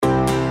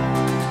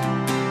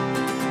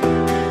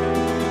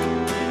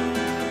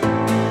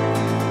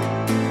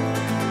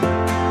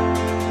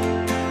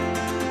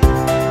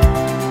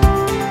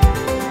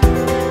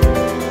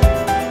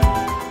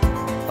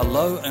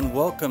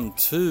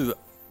welcome to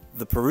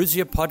the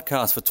Parousia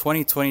podcast for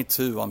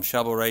 2022. I'm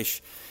Shabal Reish,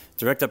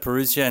 Director of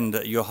Parousia, and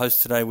your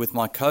host today with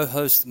my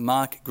co-host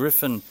Mark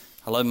Griffin.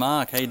 Hello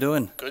Mark, how you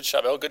doing? Good,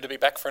 Shabal. Good to be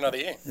back for another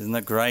year. Isn't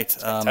that great?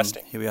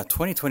 Fantastic. Here we are,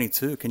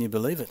 2022. Can you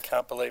believe it?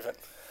 Can't believe it.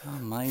 Oh,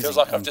 amazing. Feels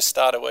like I've just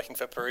started working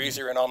for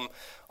Parousia, and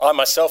I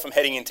myself am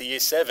heading into year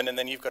 7, and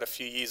then you've got a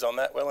few years on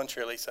that, well and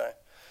truly. So.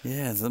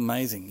 Yeah, it's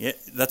amazing. Yeah,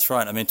 that's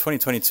right. I mean,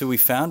 2022, we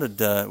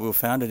were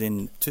founded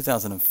in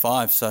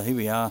 2005, so here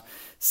we are,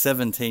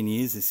 17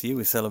 years this year.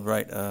 We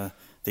celebrate the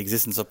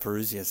existence of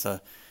Parousia, so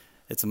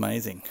it's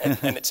amazing.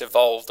 And it's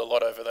evolved a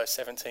lot over those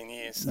 17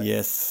 years. So.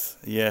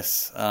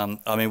 Yes.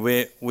 I mean,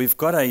 we've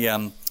got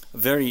a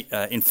very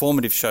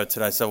informative show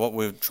today, so what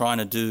we're trying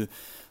to do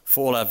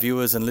for all our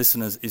viewers and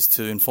listeners is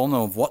to inform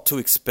them of what to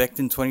expect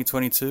in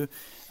 2022.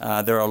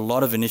 There are a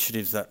lot of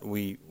initiatives that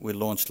we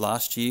launched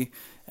last year,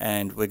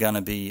 and we're going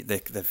to be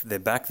they're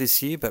back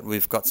this year, but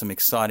we've got some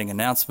exciting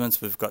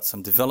announcements, we've got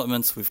some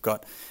developments, we've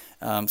got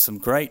some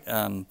great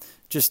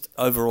just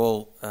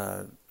overall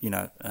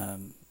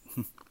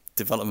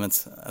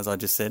developments, as I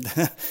just said,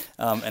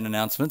 and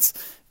announcements.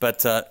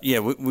 But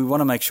we want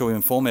to make sure we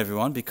inform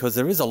everyone, because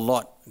there is a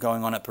lot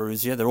going on at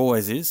Parousia. There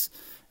always is,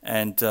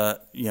 and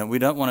we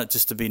don't want it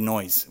just to be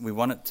noise. We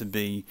want it to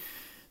be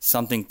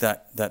something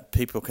that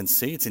people can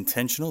see. It's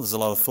intentional. There's a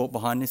lot of thought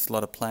behind this, a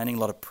lot of planning, a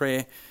lot of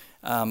prayer.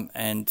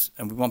 And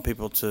we want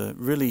people to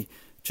really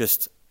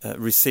just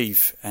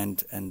receive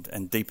and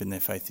deepen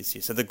their faith this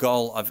year. So the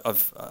goal,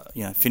 I've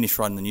finished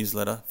writing the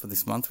newsletter for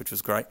this month, which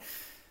was great.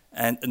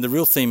 And the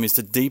real theme is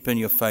to deepen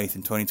your faith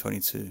in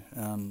 2022.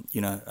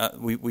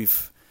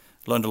 We've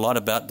learned a lot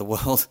about the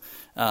world.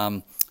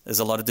 There's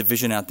a lot of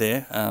division out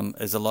there.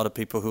 There's a lot of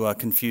people who are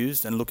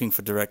confused and looking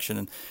for direction.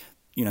 And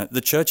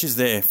the church is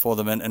there for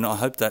them, and I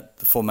hope that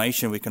the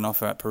formation we can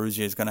offer at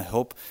Parousia is going to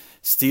help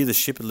steer the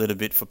ship a little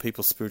bit for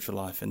people's spiritual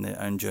life and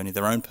their own journey,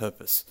 their own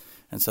purpose.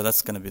 And so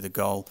that's going to be the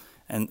goal.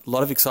 And a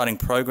lot of exciting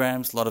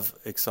programs, a lot of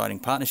exciting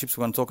partnerships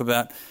we want to talk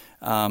about.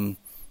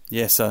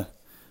 So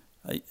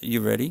are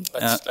you ready?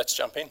 Let's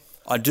jump in.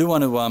 I do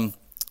want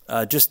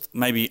to just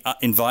maybe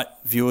invite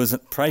viewers,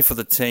 pray for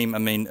the team. I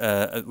mean,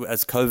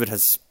 as COVID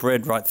has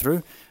spread right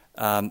through,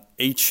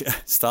 each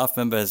staff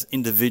member has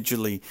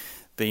individually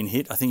been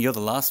hit. I think you're the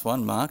last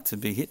one, Mark, to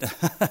be hit.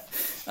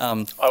 I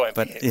won't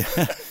be hit.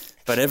 Yeah,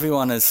 but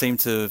everyone has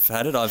seemed to have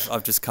had it.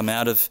 I've just come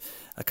out of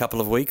a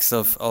couple of weeks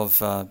of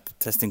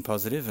testing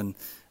positive, and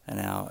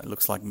now it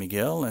looks like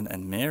Miguel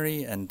and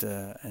Mary and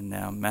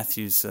now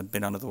Matthew's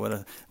been under the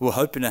weather. We're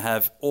hoping to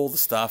have all the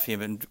staff here,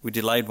 but we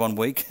delayed 1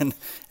 week, and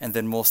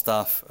then more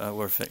staff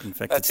were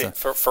infected. That's it.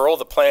 For all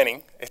the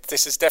planning,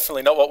 this is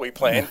definitely not what we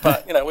planned,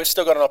 but we've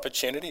still got an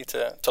opportunity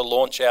to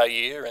launch our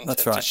year and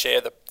to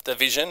share the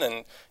vision,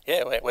 and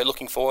we're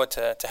looking forward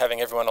to having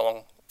everyone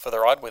along for the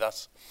ride with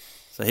us.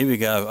 So here we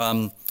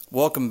go.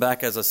 Welcome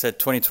back, as I said,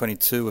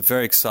 2022. We're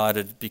very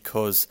excited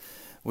because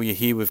we are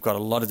here. We've got a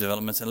lot of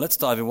developments, and let's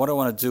dive in. What I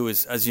want to do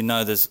is, as you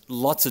know, there's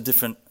lots of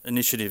different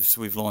initiatives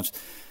we've launched.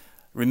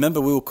 Remember,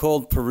 we were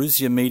called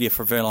Parousia Media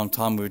for a very long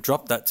time. We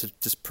dropped that to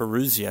just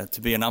Parousia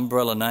to be an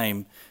umbrella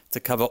name to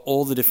cover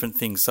all the different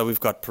things. So we've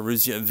got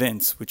Parousia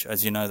Events, which,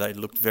 as you know, they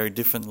looked very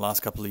different the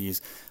last couple of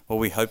years. Well,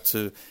 we hope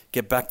to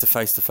get back to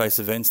face-to-face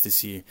events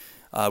this year.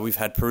 We've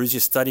had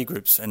Parousia study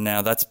groups, and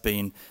now that's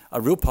been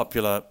a real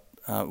popular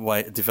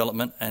way of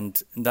development,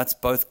 and that's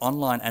both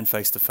online and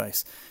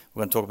face-to-face.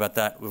 We're going to talk about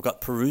that. We've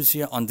got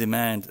Parousia On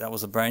Demand. That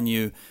was a brand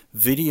new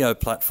video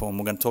platform.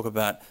 We're going to talk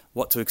about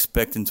what to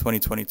expect in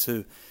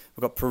 2022.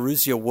 We've got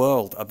Parousia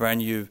World, a brand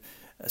new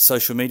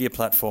social media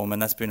platform,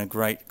 and that's been a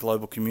great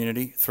global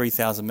community,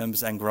 3,000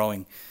 members and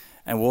growing.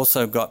 And we've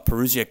also got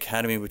Parousia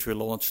Academy, which we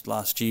launched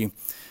last year.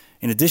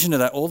 In addition to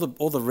that, all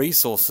the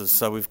resources.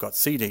 So we've got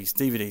CDs,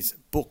 DVDs,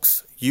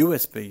 books,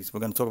 USBs.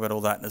 We're going to talk about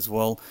all that as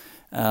well.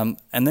 And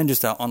then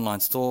just our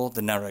online store,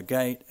 the Narrow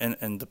Gate,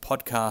 and the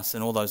podcast,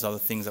 and all those other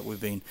things that we've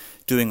been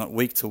doing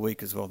week to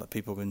week as well that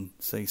people can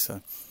see.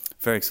 So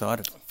very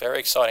excited. Very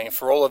exciting. And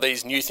for all of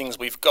these new things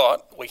we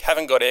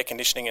haven't got air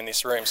conditioning in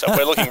this room. So if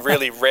we're looking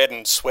really red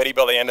and sweaty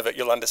by the end of it,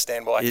 you'll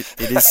understand why.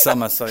 It is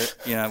summer, so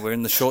we're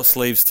in the short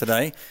sleeves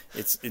today.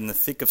 It's in the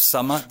thick of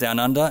summer down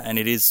under, and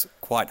it is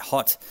quite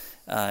hot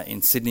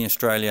in Sydney,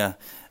 Australia,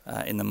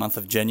 in the month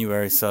of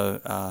January.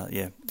 So,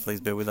 please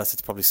bear with us.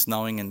 It's probably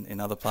snowing in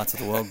other parts of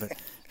the world, but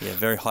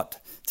very hot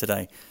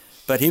today.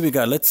 But here we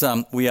go. Let's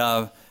start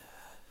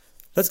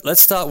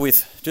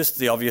with just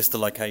the obvious, the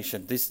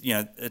location. This,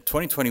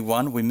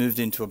 2021, we moved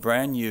into a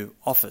brand new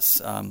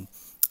office.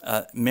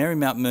 Mary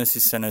Mount Mercy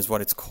Centre is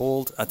what it's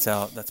called.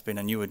 That's been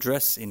a new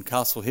address in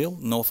Castle Hill,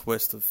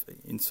 northwest of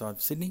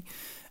inside Sydney.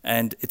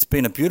 And it's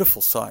been a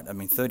beautiful site. I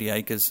mean, 30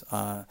 acres.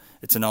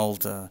 It's an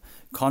old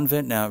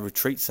convent, now a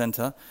retreat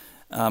centre,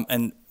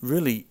 and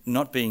really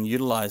not being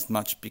utilised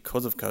much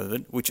because of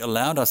COVID, which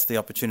allowed us the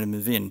opportunity to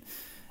move in.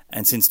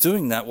 And since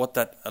doing that, what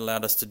that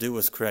allowed us to do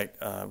was create,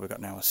 we've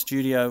got now a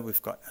studio,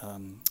 we've got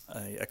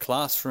a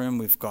classroom,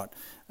 we've got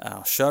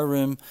our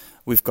showroom,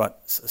 we've got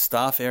a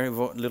staff area,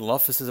 little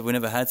offices that we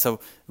never had. So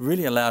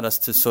really allowed us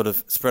to sort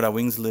of spread our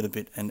wings a little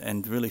bit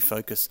and really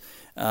focus.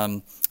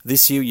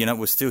 This year,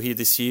 we're still here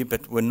this year,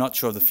 but we're not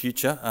sure of the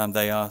future.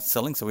 They are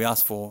selling, so we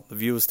ask for the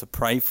viewers to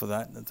pray for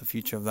that, the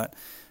future of that.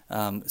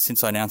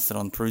 Since I announced it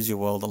on Perusia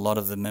World, a lot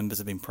of the members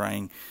have been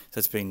praying, so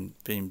it's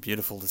been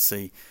beautiful to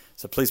see.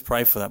 So please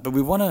pray for that. But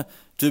we want to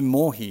do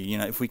more here,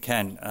 if we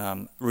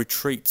can.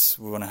 Retreats,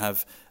 we want to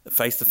have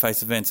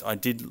face-to-face events. I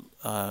did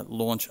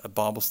launch a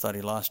Bible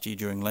study last year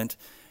during Lent,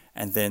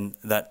 and then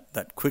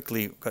that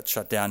quickly got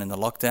shut down in the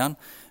lockdown.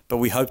 But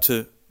we hope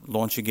to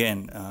launch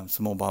again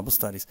some more Bible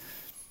studies.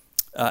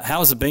 How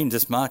has it been,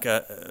 just Mark?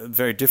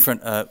 Very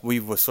different. We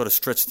were sort of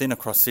stretched thin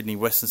across Sydney,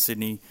 Western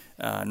Sydney,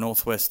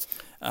 Northwest.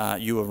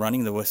 You were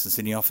running the Western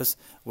Sydney office.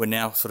 We're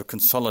now sort of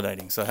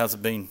consolidating. So how's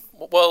it been?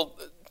 Well,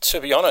 to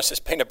be honest,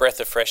 it's been a breath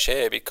of fresh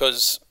air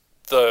because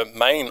the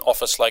main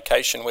office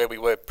location where we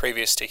were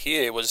previous to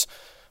here was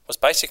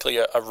basically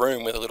a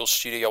room with a little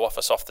studio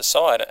office off the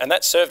side, and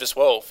that served us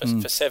well for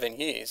 7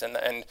 years.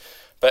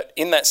 But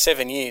in that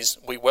 7 years,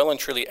 we well and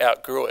truly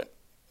outgrew it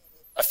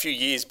a few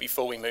years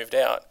before we moved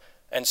out.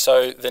 And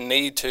so the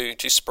need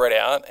to spread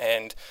out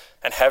and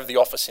have the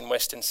office in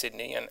Western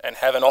Sydney and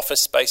have an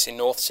office space in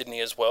North Sydney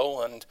as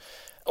well, and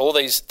all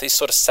these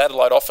sort of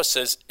satellite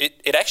offices,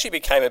 it actually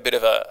became a bit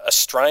of a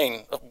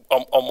strain.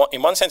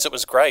 In one sense, it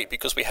was great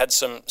because we had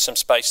some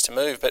space to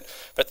move,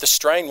 but the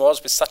strain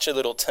was with such a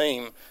little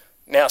team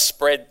now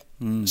spread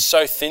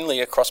so thinly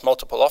across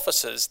multiple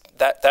offices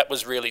that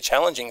was really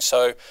challenging.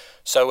 So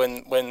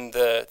when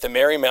the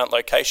Marymount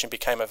location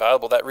became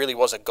available, that really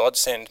was a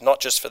godsend,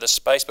 not just for the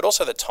space, but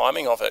also the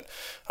timing of it.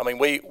 I mean,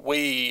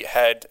 we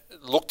had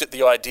looked at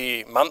the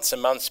idea months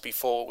and months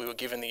before we were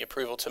given the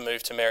approval to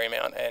move to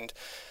Marymount,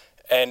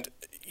 and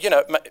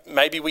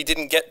maybe we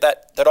didn't get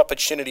that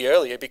opportunity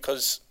earlier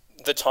because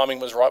the timing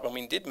was right when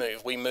we did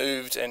move. We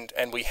moved and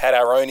we had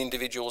our own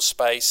individual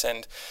space,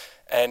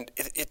 and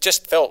it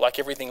just felt like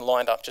everything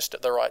lined up just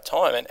at the right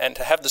time. And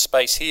to have the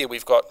space here,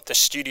 we've got the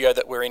studio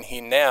that we're in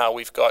here now.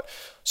 We've got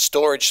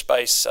storage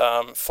space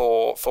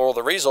for all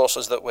the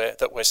resources that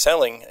we're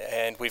selling,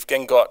 and we've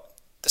then got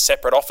the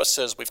separate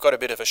offices. We've got a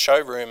bit of a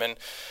showroom,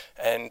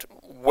 and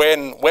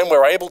when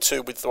we're able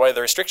to, with the way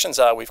the restrictions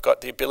are, we've got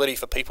the ability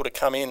for people to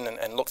come in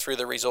and look through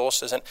the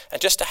resources, and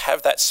just to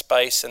have that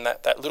space and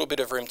that little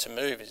bit of room to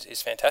move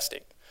is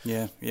fantastic.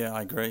 Yeah,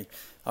 I agree.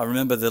 I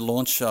remember the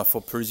launch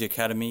for Perusia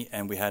Academy,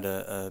 and we had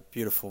a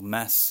beautiful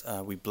mass.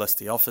 We blessed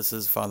the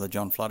offices. Father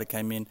John Flutter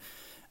came in,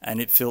 and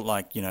it felt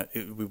like,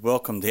 we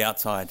welcomed the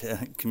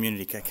outside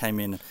community came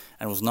in, and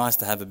it was nice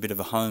to have a bit of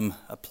a home,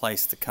 a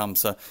place to come.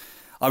 So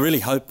I really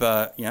hope,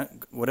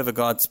 whatever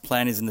God's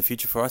plan is in the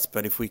future for us,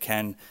 but if we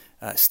can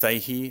stay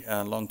here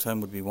long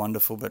term would be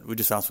wonderful. But we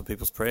just ask for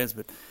people's prayers,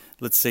 but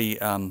let's see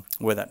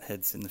where that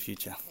heads in the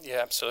future. Yeah,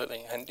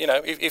 absolutely. And,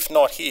 if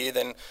not here,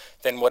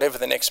 then whatever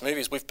the next move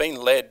is, we've been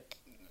led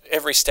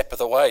every step of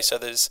the way. So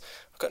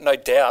I've got no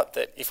doubt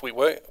that if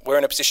we're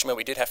in a position where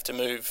we did have to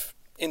move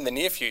in the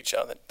near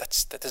future,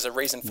 that there's a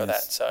reason for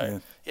that.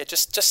 So,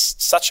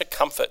 just such a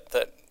comfort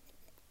that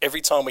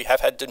every time we have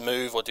had to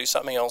move or do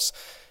something else,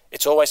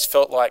 it's always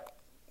felt like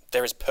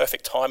there is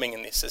perfect timing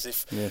in this, as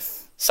if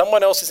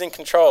someone else is in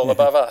control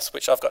above us,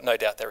 which I've got no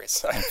doubt there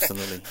is.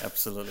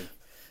 Absolutely.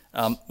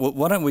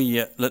 Why don't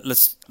we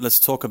let's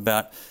talk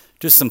about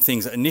just some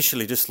things.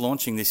 Initially, just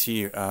launching this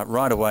year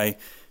right away.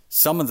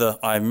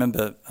 I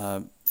remember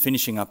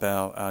finishing up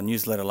our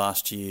newsletter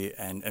last year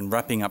and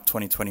wrapping up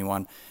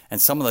 2021,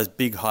 and some of those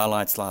big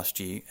highlights last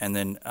year, and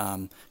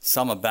then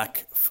some are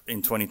back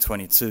in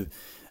 2022.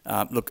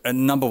 Look, a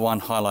number one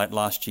highlight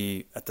last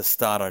year at the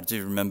start, I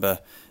do remember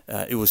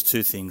it was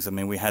two things. I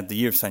mean, we had the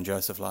Year of St.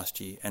 Joseph last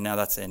year, and now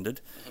that's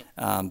ended.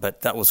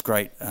 But that was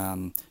great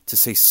to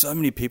see so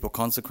many people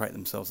consecrate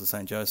themselves to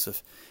St.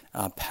 Joseph.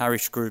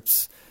 Parish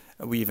groups,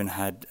 we even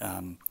had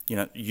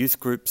youth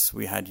groups,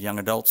 we had young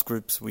adults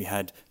groups, we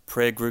had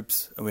prayer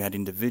groups, we had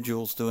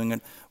individuals doing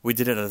it. We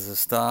did it as a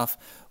staff.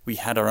 We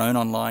had our own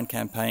online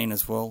campaign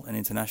as well, an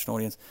international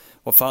audience.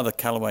 What Father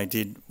Calloway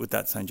did with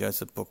that St.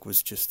 Joseph book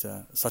was just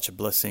such a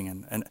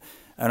blessing. And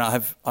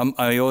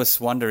I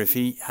always wonder if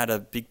he had a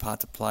big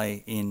part to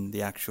play in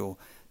the actual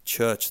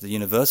church, the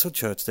Universal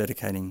Church,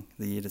 dedicating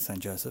the year to St.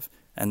 Joseph,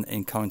 and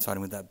in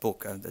coinciding with that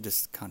book. I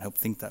just can't help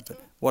think that. But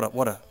what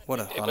a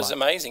highlight. It was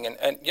amazing.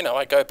 And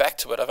I go back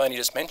to it. I've only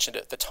just mentioned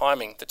it. The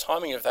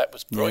timing of that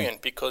was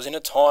brilliant, because in a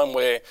time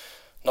where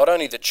not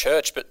only the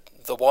church but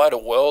the wider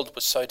world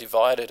was so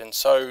divided and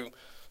so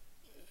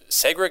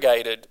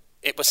segregated,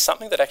 it was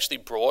something that actually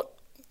brought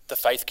the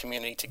faith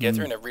community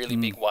together in a really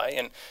big way.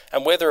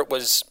 And whether it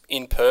was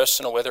in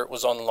person or whether it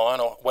was online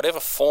or whatever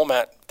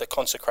format the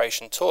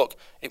consecration took,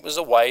 it was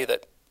a way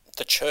that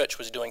the church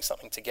was doing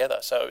something together.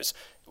 So it was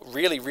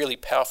really, really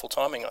powerful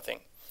timing, I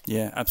think.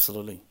 Yeah,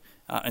 absolutely.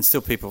 And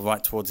still people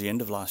right towards the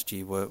end of last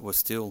year were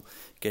still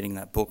getting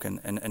that book. And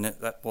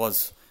that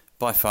was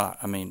by far,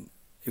 I mean,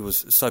 it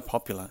was so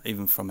popular,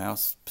 even from our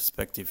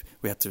perspective.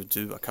 We had to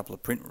do a couple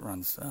of print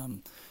runs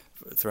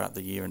throughout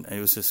the year, and it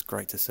was just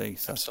great to see.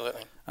 So,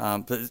 absolutely.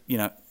 But,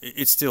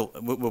 it's still,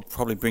 we'll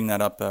probably bring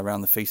that up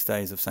around the feast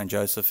days of St.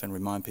 Joseph and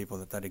remind people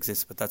that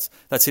exists, but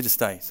that's here to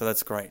stay, so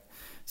that's great.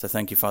 So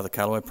thank you, Father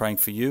Calloway, praying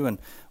for you, and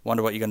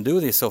wonder what you're going to do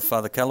with yourself,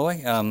 Father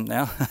Calloway,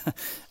 now.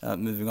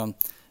 Moving on.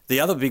 The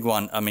other big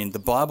one, the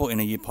Bible in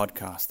a Year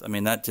podcast,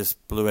 that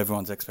just blew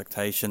everyone's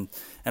expectation,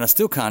 and I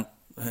still can't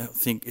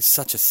think it's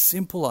such a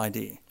simple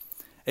idea.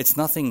 It's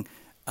nothing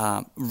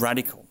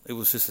radical. It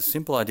was just a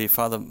simple idea.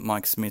 Father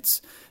Mike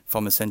Smits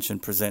from Ascension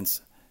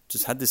Presents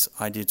just had this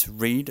idea to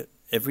read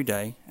every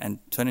day and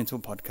turn into a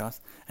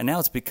podcast. And now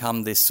it's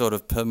become this sort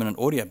of permanent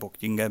audiobook.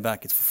 You can go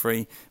back. It's for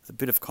free with a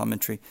bit of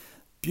commentary.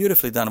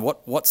 Beautifully done.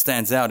 What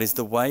stands out is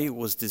the way it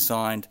was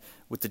designed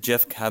with the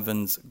Jeff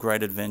Cavins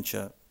Great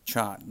Adventure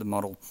chart, the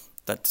model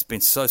that's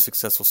been so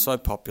successful, so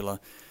popular,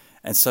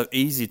 and so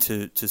easy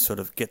to sort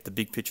of get the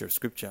big picture of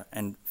Scripture.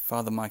 And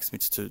Father Mike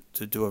Smits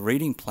to do a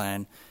reading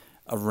plan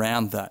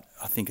around that,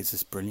 I think it's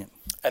just brilliant.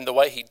 And the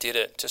way he did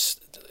it,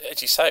 just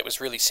as you say, it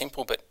was really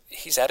simple, but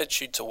his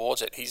attitude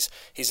towards it,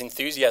 his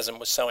enthusiasm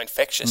was so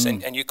infectious,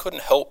 and you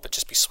couldn't help but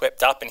just be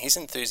swept up in his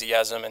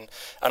enthusiasm. And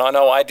I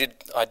know I did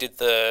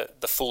the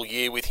full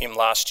year with him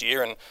last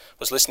year, and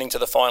was listening to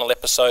the final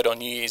episode on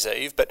New Year's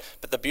Eve. But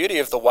the beauty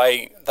of the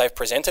way they've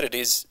presented it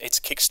is it's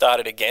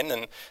kick-started again,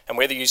 and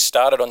whether you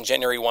started on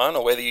January 1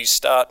 or whether you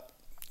start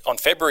on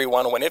February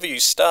 1 or whenever you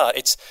start,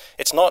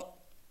 it's not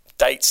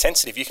date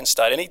sensitive. You can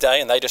start any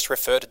day, and they just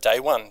refer to day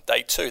 1,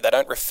 day 2. They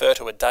don't refer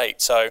to a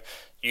date. So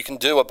you can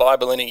do a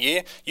Bible in a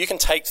year. You can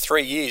take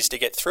 3 years to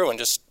get through and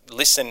just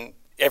listen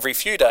every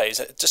few days.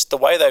 Just the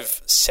way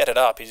they've set it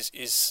up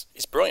is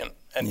brilliant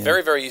and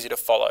very, very easy to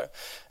follow.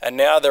 And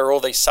now there are all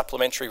these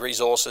supplementary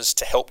resources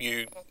to help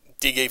you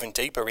dig even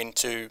deeper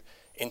into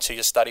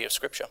your study of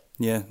Scripture.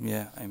 Yeah,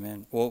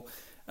 amen. Well,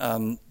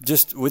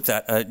 just with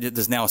that,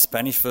 there's now a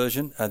Spanish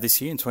version this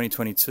year in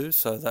 2022,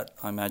 so that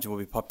I imagine will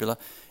be popular.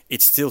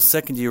 It's still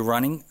second year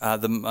running,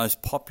 the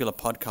most popular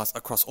podcast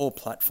across all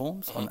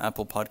platforms on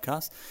Apple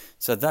Podcasts.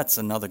 So that's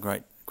another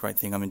great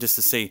thing. Just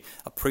to see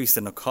a priest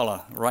in a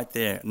collar right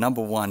there,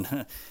 number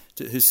one,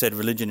 who said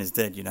religion is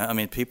dead,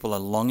 people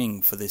are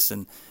longing for this,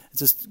 and it's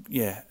just,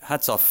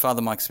 hats off.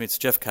 Father Mike Smits,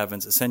 Jeff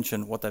Cavins,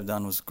 Ascension, what they've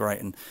done was great.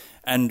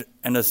 And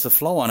as the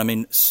flow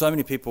on, so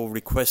many people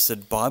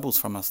requested Bibles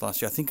from us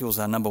last year. I think it was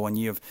our number 1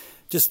 year of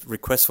just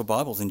requests for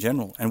Bibles in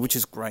general, and which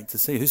is great to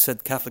see. Who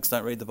said Catholics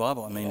don't read the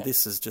Bible?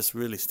 This has just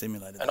really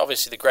stimulated. And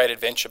obviously the Great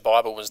Adventure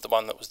Bible was the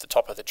one that was the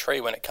top of the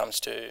tree when it comes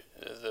to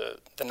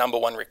the number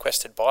 1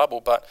 requested Bible,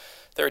 but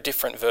there are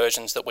different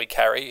versions that we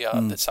carry,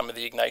 some of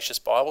the Ignatius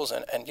Bibles,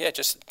 and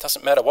just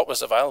doesn't matter what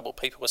was available.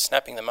 People were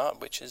snapping them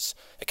up, it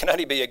can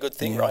only be a good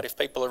thing, right? If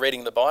people are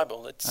reading the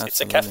Bible,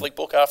 it's a Catholic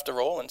book after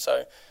all, and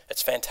so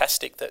it's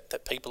fantastic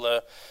that people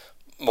are,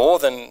 more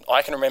than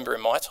I can remember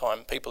in my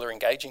time, people are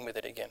engaging with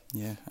it again.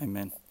 Yeah,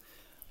 amen.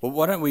 Well,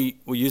 why don't we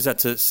use that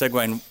to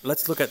segue, and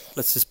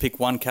let's just pick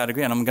one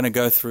category, and I'm going to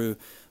go through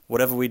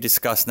whatever we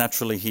discuss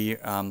naturally here.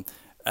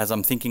 As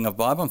I'm thinking of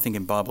Bible, I'm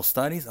thinking Bible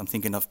studies, I'm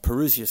thinking of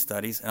Parousia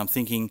studies, and I'm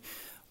thinking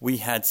we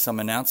had some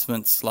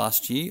announcements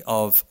last year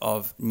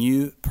of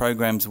new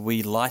programs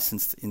we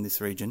licensed in this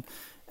region,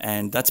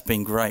 and that's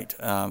been great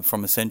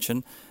from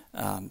Ascension.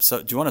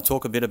 So do you want to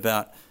talk a bit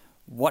about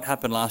what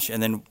happened last year,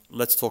 and then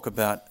let's talk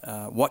about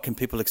what can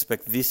people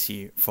expect this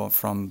year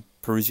from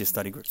Parousia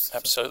study groups?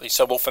 Absolutely.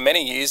 So, for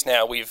many years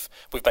now, we've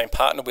been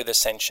partnered with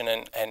Ascension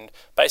and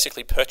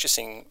basically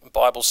purchasing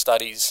Bible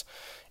studies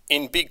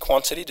in big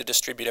quantity to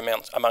distribute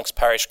amongst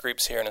parish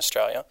groups here in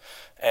Australia.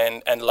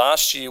 And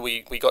last year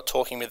we got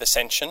talking with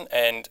Ascension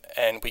and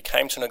we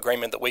came to an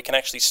agreement that we can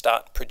actually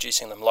start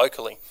producing them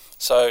locally.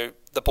 So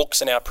the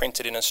books are now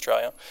printed in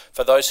Australia.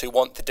 For those who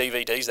want the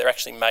DVDs, they're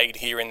actually made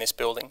here in this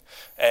building.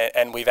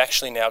 And we've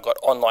actually now got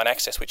online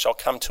access, which I'll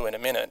come to in a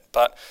minute.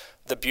 But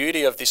the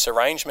beauty of this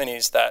arrangement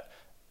is that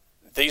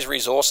these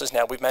resources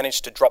now, we've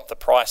managed to drop the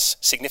price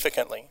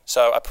significantly.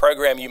 So a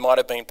program you might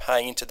have been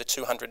paying into the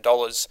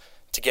 $200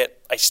 to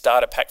get a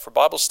starter pack for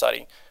Bible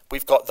study,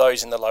 we've got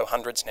those in the low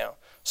hundreds now.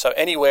 So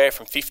anywhere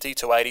from $50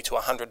 to $80 to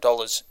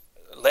 $100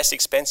 less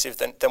expensive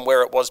than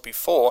where it was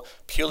before,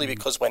 purely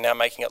because we're now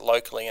making it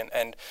locally.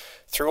 And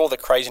through all the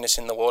craziness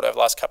in the world over the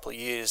last couple of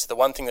years, the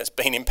one thing that's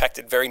been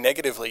impacted very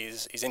negatively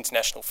is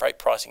international freight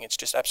pricing. It's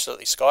just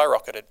absolutely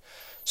skyrocketed.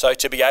 So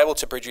to be able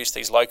to produce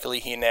these locally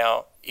here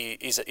now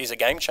is a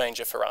game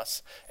changer for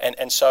us.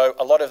 And so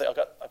a lot of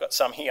I've got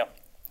some here.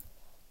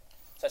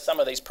 So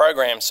some of these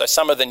programs, so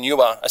some of the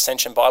newer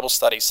Ascension Bible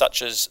studies,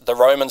 such as the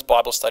Romans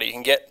Bible study, you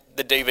can get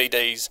the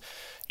DVDs,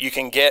 you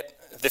can get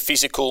the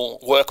physical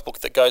workbook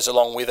that goes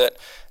along with it.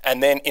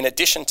 And then in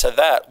addition to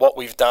that, what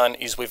we've done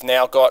is we've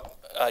now got,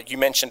 you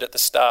mentioned at the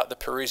start, the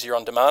Parousia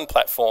On Demand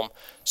platform.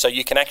 So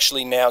you can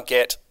actually now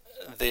get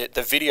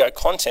the video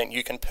content.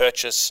 You can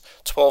purchase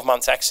 12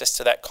 months access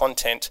to that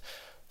content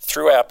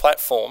through our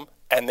platform.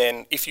 And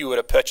then if you were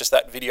to purchase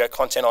that video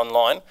content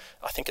online,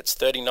 I think it's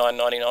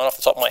 $39.99 off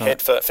the top of my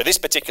head for this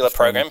particular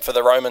program, for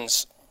the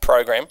Romans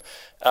program.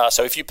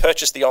 So if you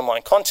purchase the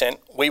online content,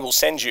 we will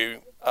send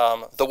you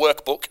the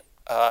workbook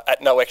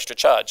at no extra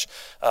charge,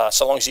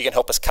 so long as you can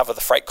help us cover the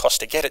freight cost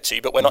to get it to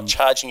you, but we're not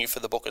charging you for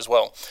the book as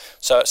well.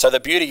 So the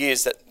beauty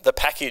is that the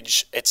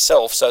package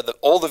itself, so that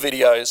all the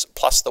videos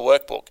plus the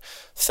workbook,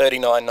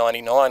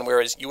 $39.99,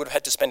 whereas you would have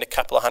had to spend a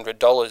couple of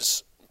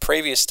 $100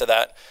 previous to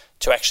that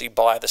to actually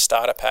buy the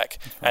starter pack.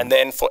 And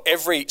then so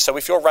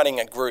if you're running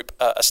a group,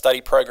 a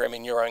study program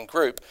in your own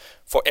group,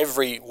 for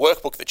every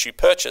workbook that you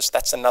purchase,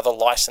 that's another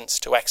license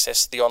to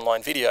access the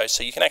online videos.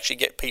 So you can actually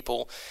get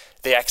people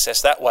the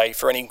access that way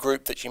for any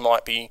group that you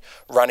might be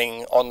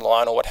running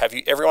online or what have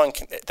you. Everyone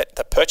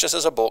that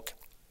purchases a book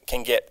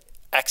can get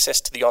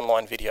access to the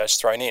online videos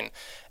thrown in.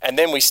 And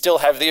then we still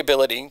have the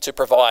ability to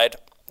provide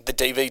the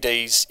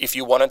DVDs. If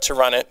you wanted to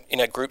run it in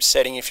a group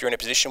setting, if you're in a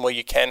position where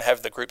you can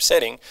have the group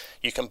setting,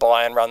 you can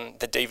buy and run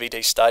the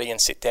DVD study and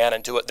sit down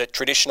and do it the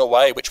traditional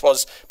way, which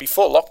was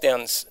before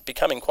lockdowns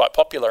becoming quite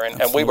popular.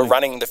 And we were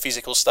running the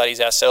physical studies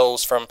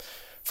ourselves from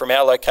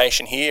our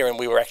location here, and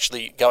we were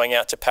actually going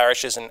out to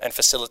parishes and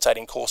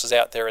facilitating courses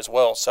out there as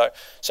well. So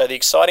the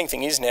exciting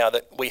thing is now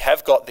that we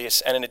have got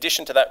this, and in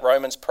addition to that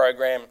Romans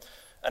program,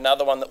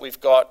 another one that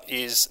we've got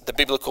is the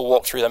Biblical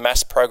Walk Through the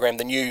Mass program,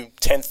 the new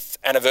 10th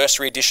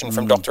anniversary edition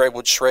from Dr.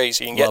 Edward Shree.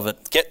 So you can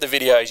get the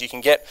videos, you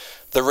can get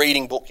the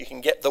reading book, you can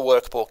get the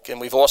workbook,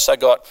 and we've also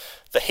got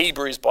the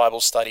Hebrews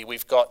Bible study.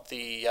 We've got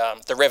the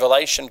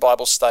Revelation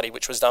Bible study,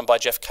 which was done by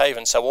Jeff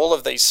Caven. So all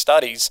of these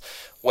studies,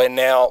 we're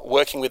now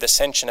working with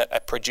Ascension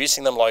at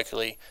producing them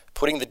locally,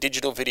 putting the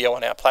digital video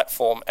on our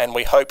platform, and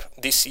we hope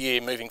this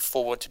year moving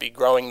forward to be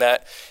growing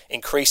that,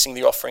 increasing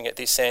the offering at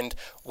this end.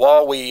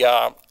 While we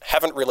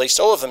haven't released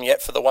all of them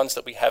yet, for the ones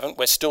that we haven't,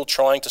 we're still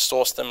trying to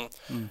source them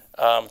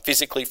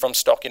physically from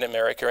stock in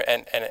America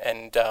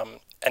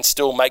and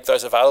still make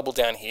those available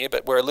down here,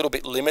 but we're a little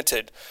bit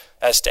limited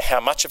as to how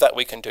much of that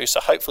we can do. So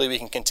hopefully we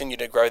can continue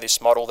to grow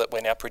this model that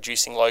we're now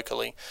producing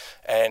locally,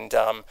 and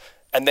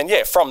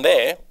then from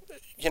there,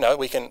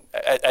 we can,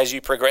 as you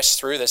progress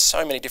through, there's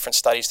so many different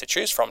studies to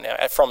choose from now.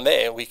 From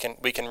there, we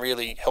can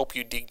really help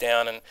you dig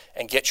down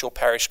and get your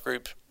parish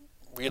group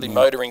really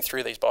motoring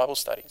through these Bible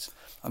studies.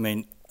 I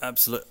mean,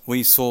 absolutely.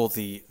 We saw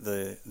the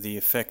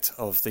effect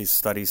of these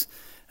studies.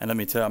 And let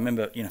me tell you, I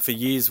remember, for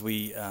years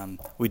we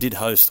did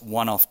host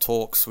one-off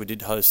talks. We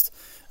did host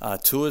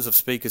tours of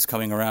speakers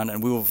coming around,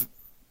 and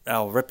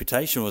our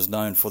reputation was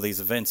known for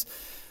these events.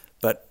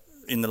 But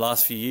in the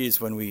last few years,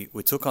 when we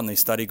took on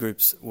these study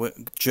groups, we're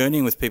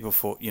journeying with people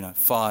for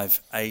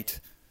 5, 8,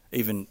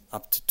 even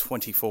up to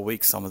 24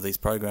 weeks. Some of these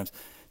programs,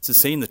 to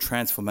seeing the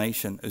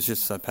transformation is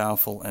just so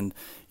powerful. And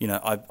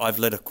I've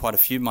led quite a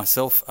few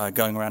myself,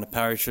 going around to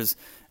parishes.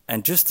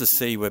 And just to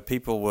see where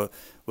people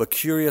were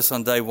curious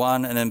on day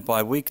one, and then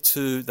by week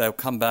 2, they'll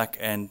come back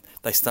and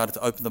they started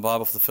to open the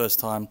Bible for the first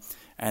time,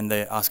 and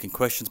they're asking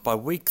questions. By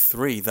week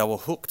 3, they were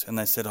hooked, and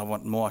they said, I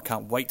want more, I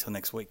can't wait till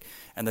next week.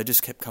 And they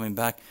just kept coming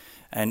back.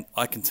 And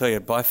I can tell you,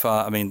 by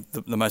far,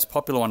 the most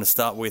popular one to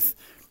start with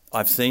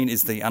I've seen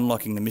is the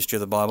Unlocking the Mystery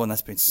of the Bible, and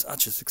that's been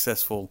such a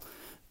successful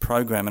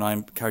program, and I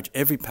encourage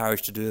every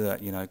parish to do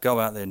that. Go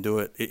out there and do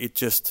it. It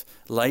just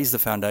lays the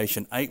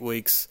foundation, 8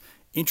 weeks,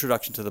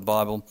 introduction to the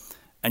Bible,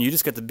 and you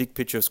just get the big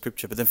picture of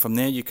Scripture. But then from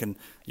there, you can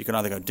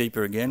either go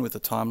deeper again with the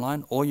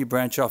timeline, or you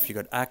branch off. You've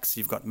got Acts,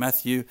 you've got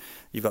Matthew,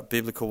 you've got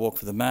Biblical Walk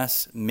for the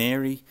Mass,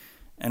 Mary.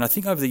 And I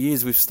think over the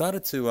years, we've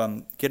started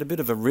to get a bit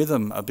of a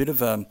rhythm, a bit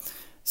of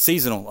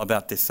seasonal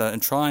about this,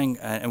 and trying,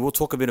 and we'll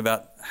talk a bit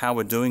about how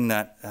we're doing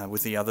that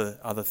with the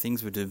other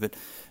things we do.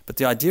 But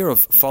the idea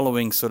of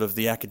following sort of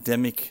the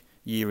academic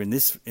year in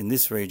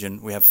this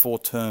region, we have 4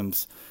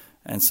 terms.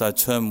 And so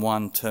term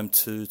 1, term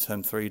 2,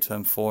 term 3,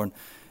 term 4, and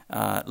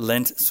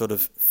Lent sort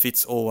of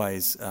fits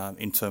always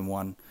in term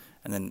 1,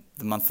 and then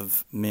the month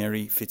of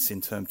Mary fits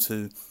in term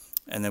 2,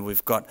 and then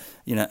we've got,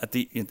 at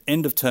the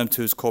end of term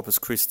 2 is Corpus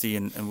Christi,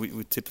 and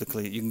we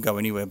typically, you can go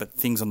anywhere, but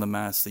things on the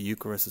Mass, the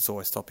Eucharist, is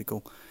always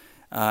topical.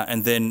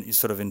 And then you're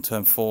sort of in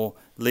term 4,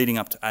 leading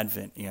up to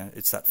Advent,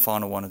 it's that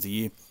final one of the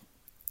year.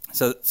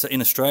 So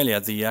in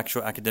Australia, the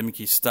actual academic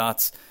year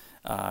starts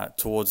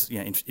towards,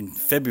 in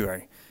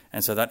February,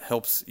 and so that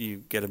helps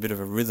you get a bit of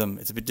a rhythm.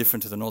 It's a bit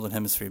different to the Northern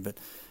Hemisphere, but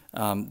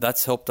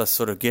that's helped us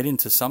sort of get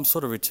into some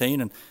sort of routine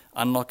and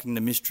unlocking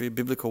the mystery,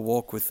 biblical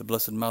walk with the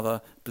Blessed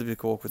Mother,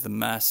 biblical walk with the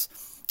Mass.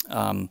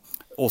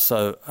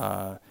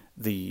 Also,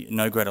 the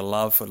No Greater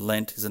Love for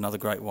Lent is another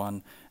great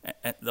one.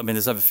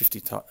 There's over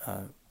 50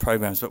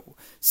 programs, but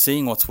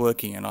seeing what's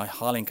working, and I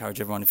highly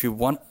encourage everyone, if you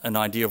want an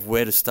idea of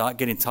where to start,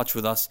 get in touch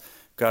with us,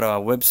 go to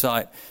our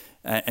website,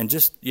 and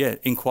just,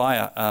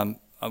 inquire.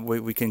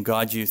 We can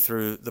guide you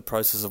through the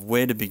process of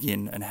where to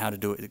begin and how to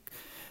do it.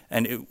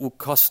 And it will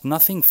cost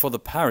nothing for the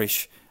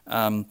parish,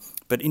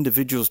 but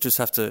individuals just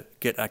have to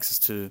get access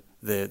to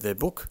their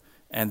book.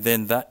 And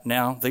then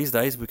these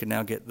days, we can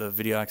now get the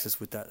video access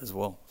with that as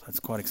well. So it's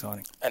quite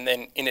exciting. And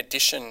then in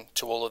addition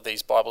to all of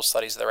these Bible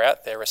studies that are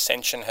out there,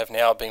 Ascension have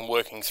now been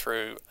working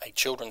through a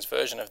children's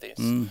version of this.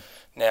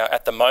 Now,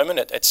 at the moment,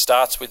 it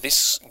starts with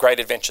this Great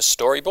Adventure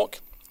storybook.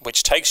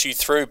 which takes you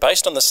through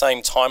based on the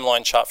same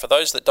timeline chart. For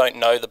those that don't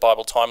know the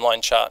Bible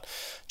timeline chart,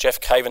 Jeff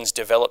Cavins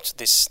developed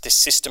this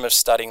system of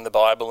studying the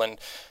Bible and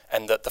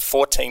the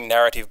 14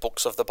 narrative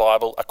books of the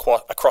Bible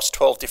across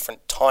 12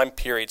 different time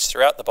periods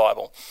throughout the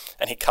Bible.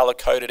 And he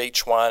color-coded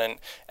each one,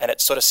 and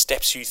it sort of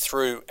steps you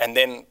through, and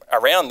then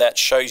around that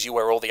shows you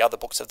where all the other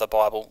books of the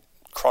Bible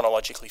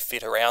chronologically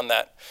fit around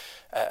that,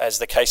 as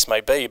the case may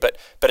be. But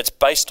it's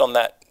based on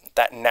that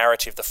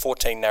narrative, the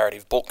 14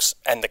 narrative books,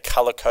 and the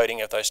color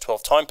coding of those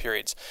 12 time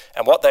periods.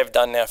 And what they've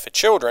done now for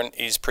children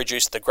is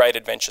produce the Great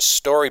Adventure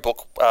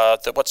storybook,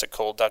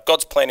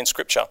 God's Plan in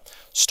Scripture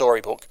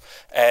storybook.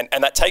 And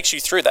that takes you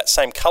through that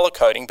same color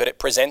coding, but it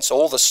presents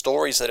all the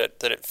stories that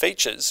it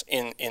features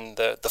in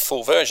the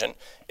full version.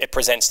 It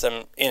presents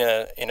them in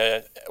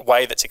a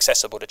way that's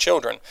accessible to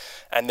children.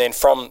 And then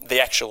from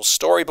the actual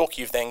storybook,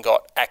 you've then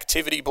got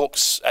activity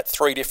books at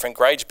 3 different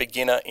grades: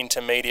 beginner,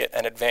 intermediate,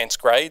 and advanced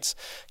grades.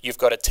 You've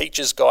got a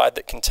teacher's guide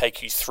that can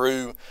take you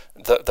through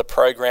the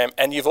program.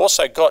 And you've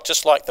also got,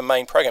 just like the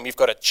main program, you've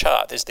got a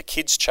chart. There's the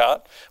kids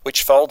chart,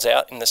 which folds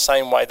out in the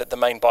same way that the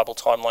main Bible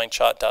timeline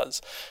chart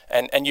does.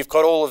 And you've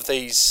got all of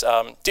these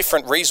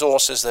different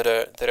resources that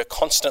are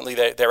constantly,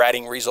 they're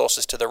adding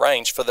resources to the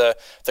range for the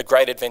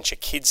Great Adventure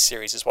Kids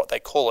series, is what they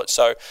call it.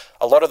 So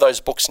a lot of those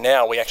books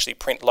now we actually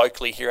print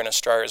locally here in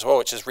Australia as well,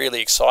 which is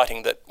really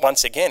exciting. That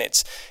once again,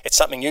 it's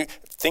something new.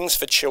 Things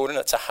for children,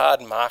 it's a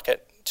hard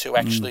market to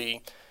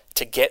actually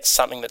to get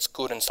something that's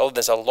good and solid.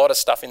 There's a lot of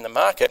stuff in the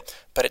market,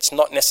 but it's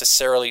not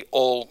necessarily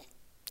all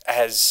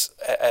as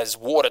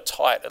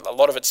watertight. A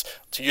lot of it's,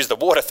 to use the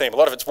water theme, a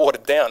lot of it's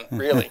watered down,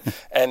 really.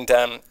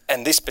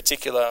 And this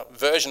particular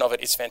version of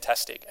it is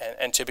fantastic.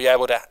 And to be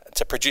able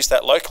to produce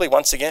that locally,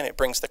 once again, it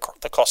brings the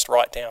cost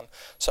right down.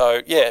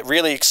 So yeah,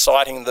 really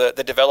exciting,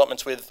 the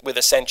developments with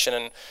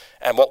Ascension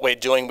and what we're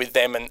doing with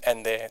them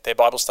and their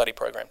Bible study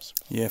programs.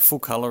 Yeah, full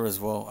colour as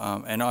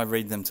well. And I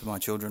read them to my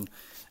children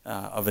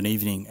of an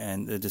evening,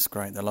 and they're just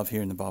great. They love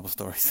hearing the Bible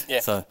stories. Yeah.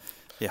 So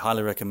yeah,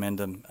 highly recommend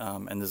them.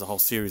 And there's a whole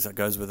series that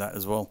goes with that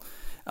as well.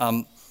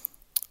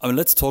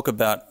 Let's talk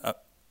about,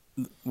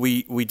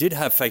 we did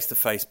have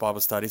face-to-face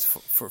Bible studies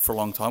for a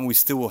long time. We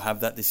still will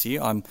have that this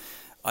year.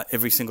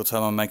 Every single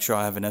term I make sure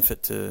I have an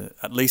effort to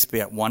at least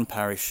be at one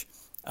parish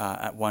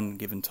at one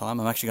given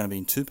time. I'm actually going to be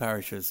in 2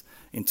 parishes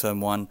in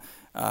term 1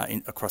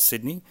 across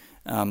Sydney.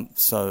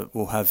 So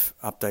we'll have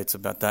updates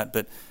about that.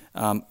 But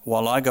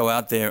while I go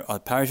out there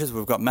at parishes,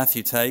 we've got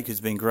Matthew Tague,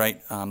 who's been great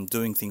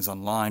doing things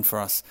online for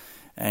us.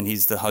 And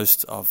he's the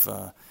host of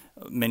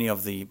many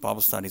of the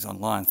Bible studies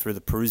online through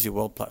the Parousia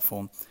World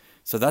platform.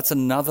 So that's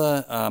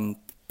another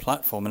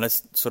platform. And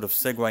let's sort of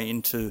segue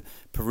into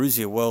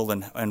Parousia World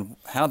and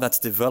how that's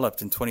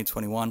developed in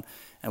 2021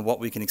 and what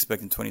we can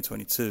expect in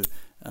 2022.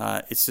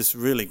 It's just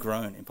really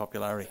grown in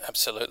popularity.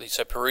 Absolutely.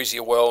 So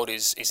Parousia World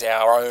is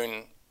our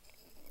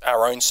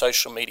own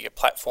social media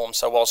platform.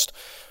 So whilst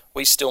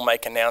we still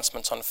make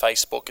announcements on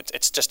Facebook,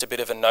 it's just a bit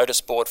of a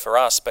notice board for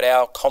us, but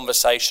our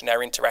conversation,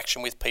 our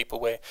interaction with people,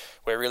 we're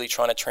really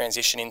trying to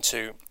transition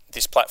into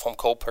this platform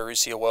called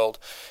Parousia World.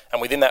 And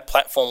within that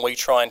platform, we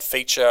try and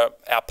feature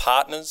our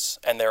partners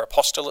and their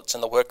apostolates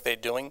and the work they're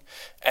doing.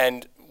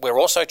 And we're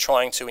also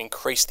trying to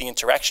increase the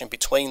interaction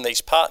between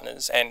these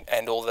partners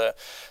and all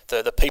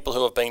the people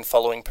who have been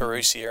following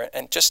Parousia,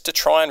 and just to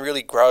try and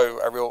really grow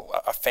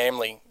a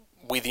family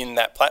within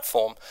that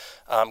platform.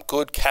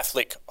 Good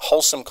Catholic,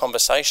 wholesome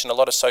conversation. A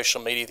lot of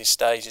social media these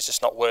days is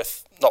just not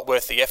worth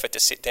the effort to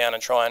sit down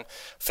and try and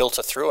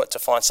filter through it to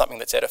find something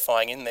that's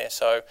edifying in there.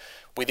 So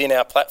within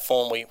our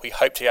platform, we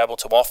hope to be able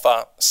to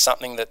offer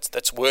something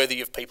that's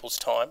worthy of people's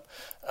time,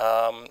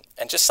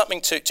 and just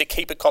something to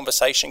keep a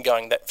conversation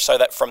going, so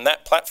that from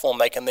that platform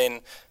they can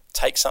then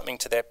take something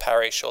to their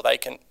parish, or they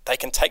can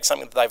take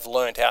something that they've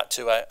learned out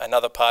to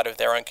another part of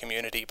their own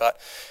community. But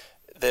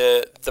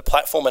the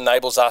platform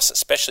enables us,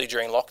 especially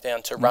during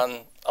lockdown, to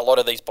run a lot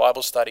of these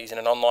Bible studies in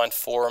an online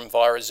forum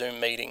via a Zoom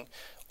meeting,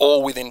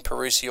 all within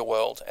Parousia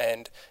World.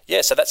 And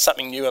yeah, so that's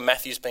something new, and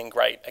Matthew's been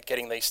great at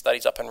getting these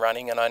studies up and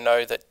running. And I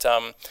know that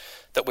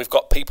that we've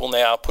got people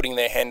now putting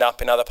their hand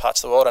up in other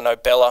parts of the world. I know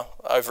Bella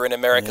over in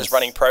America is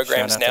running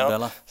programs now.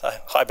 Bella. So,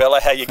 hi Bella,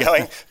 how you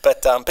going?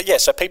 But yeah,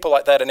 so people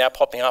like that are now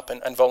popping up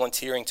and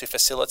volunteering to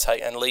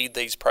facilitate and lead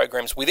these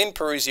programs within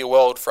Parousia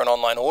World for an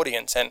online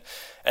audience.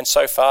 And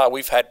so far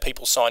we've had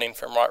people sign in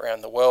from right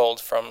around the world,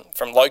 from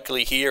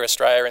locally here,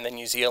 Australia, and then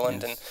New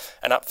Zealand, yes,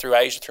 and up through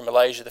Asia, through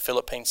Malaysia, the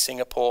Philippines,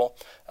 Singapore.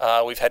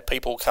 We've had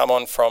people come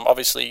on from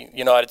obviously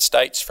United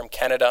States, from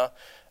Canada.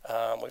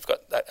 We've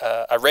got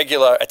a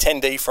regular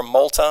attendee from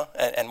Malta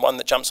and one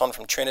that jumps on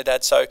from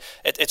Trinidad. So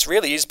it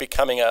really is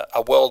becoming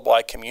a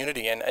worldwide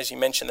community. And as you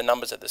mentioned, the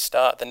numbers at the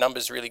start, the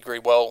numbers really grew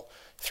well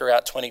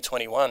throughout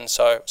 2021.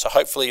 So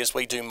hopefully as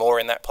we do more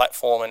in that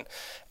platform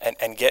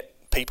and get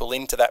people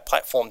into that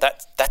platform,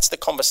 that's the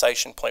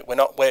conversation point. We're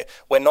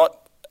not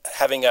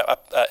having a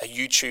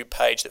YouTube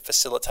page that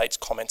facilitates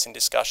comments and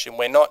discussion.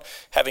 We're not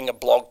having a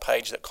blog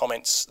page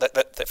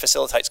that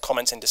facilitates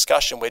comments and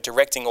discussion. We're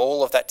directing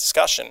all of that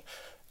discussion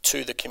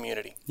to the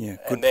community. Yeah,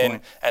 good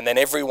point. And then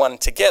everyone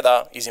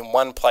together is in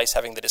one place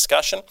having the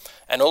discussion.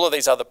 And all of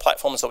these other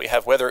platforms that we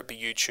have, whether it be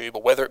YouTube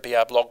or whether it be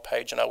our blog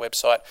page and our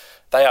website,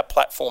 they are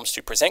platforms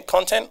to present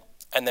content,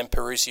 and then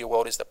Perusia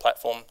World is the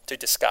platform to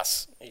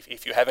discuss.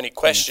 If you have any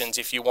questions,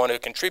 if you want to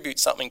contribute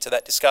something to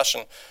that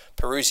discussion,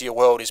 Perusia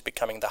World is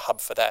becoming the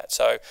hub for that.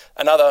 So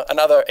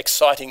another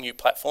exciting new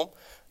platform.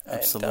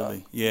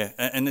 Absolutely,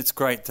 and it's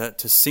great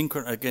to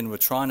synchronize. Again, we're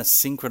trying to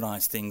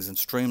synchronize things and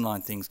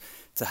streamline things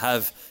to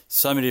have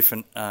so many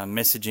different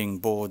messaging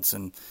boards,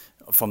 and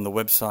from the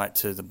website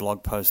to the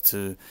blog post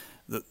to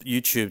the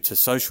YouTube to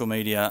social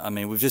media. I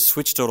mean, we've just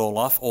switched it all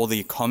off, all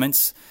the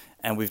comments,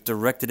 and we've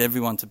directed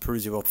everyone to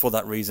Perusia World for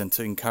that reason,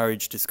 to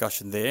encourage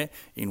discussion there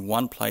in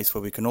one place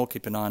where we can all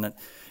keep an eye on it.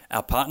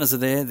 Our partners are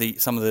there.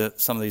 Some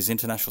of these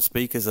international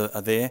speakers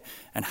are there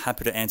and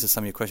happy to answer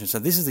some of your questions. So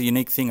this is the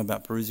unique thing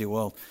about Perusia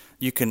World.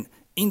 You can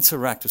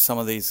interact with some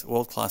of these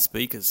world-class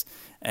speakers,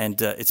 and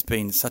it's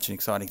been such an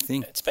exciting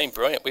thing. It's been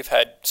brilliant. We've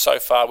had, so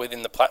far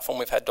within the platform,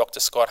 we've had Dr.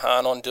 Scott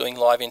Hahn on doing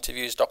live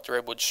interviews, Dr.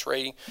 Edward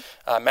Shree,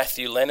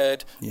 Matthew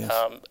Leonard, yes.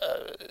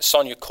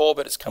 Sonia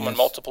Corbett has come on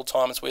multiple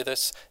times with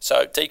us.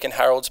 So Deacon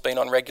Harold's been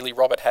on regularly,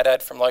 Robert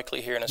Haddad from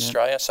locally here in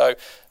Australia. So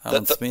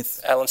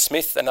Alan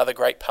Smith, another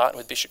great partner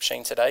with Bishop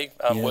Sheen today,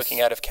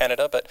 working out of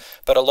Canada.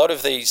 But a lot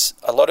of these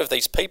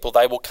people,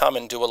 they will come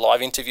and do a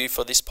live interview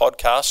for this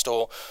podcast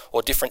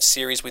or different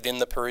series within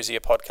the Perusia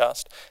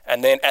podcast.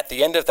 And then at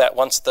the end of that,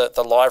 once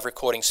the live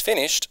recording's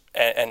finished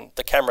and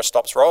the camera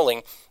stops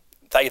rolling,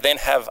 they then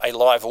have a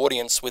live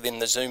audience within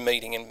the Zoom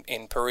meeting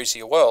in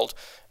Perusia World,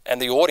 and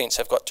the audience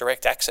have got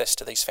direct access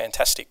to these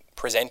fantastic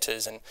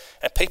presenters and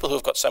people who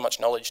have got so much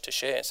knowledge to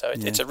share. So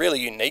it's a really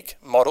unique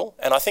model,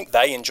 and I think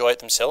they enjoy it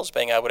themselves,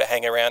 being able to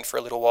hang around for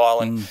a little while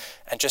and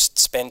just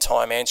spend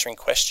time answering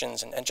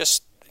questions and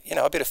just,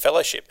 a bit of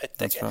fellowship.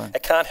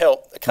 It can't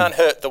help. It can't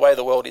hurt the way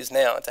the world is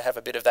now to have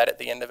a bit of that at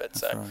the end of it.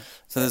 So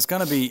there's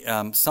going to be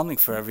something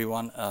for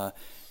everyone.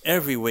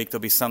 Every week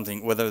there'll be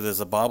something, whether there's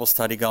a Bible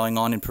study going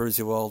on in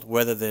Perusia World,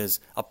 whether there's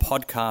a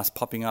podcast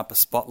popping up, a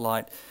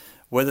spotlight,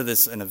 whether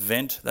there's an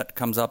event that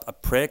comes up, a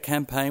prayer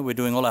campaign. We're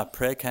doing all our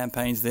prayer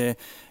campaigns there.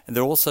 And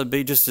there'll also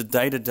be just a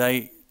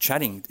day-to-day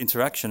chatting,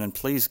 interaction, and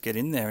please get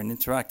in there and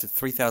interact. It's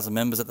 3,000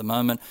 members at the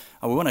moment,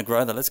 and we want to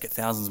grow that. Let's get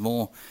thousands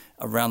more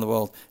around the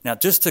world. Now,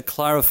 just to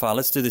clarify,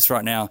 let's do this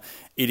right now.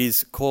 It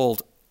is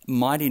called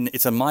Mighty.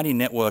 It's a Mighty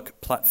Network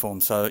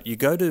platform. So you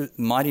go to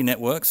Mighty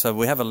Network. So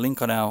we have a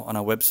link on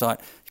our website.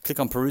 Click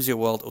on Perusia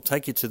World. It'll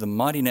take you to the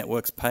Mighty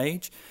Networks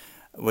page.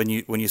 When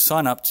you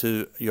sign up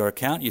to your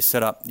account, you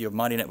set up your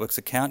Mighty Networks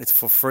account. It's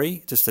for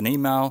free, just an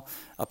email,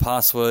 a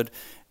password,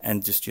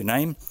 and just your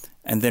name.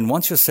 And then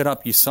once you're set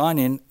up, you sign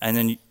in, and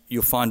then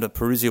you'll find a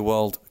Perusia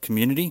World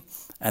community,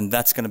 and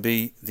that's going to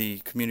be the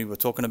community we're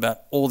talking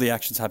about, all the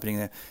actions happening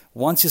there.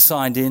 Once you're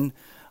signed in,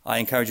 I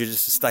encourage you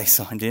just to stay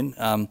signed in,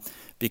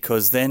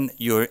 because then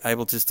you're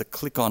able just to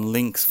click on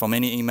links from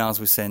any emails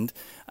we send,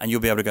 and you'll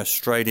be able to go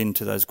straight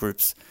into those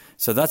groups.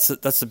 So that's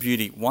the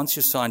beauty. Once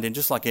you're signed in,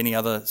 just like any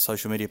other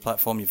social media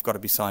platform, you've got to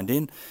be signed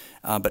in,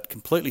 but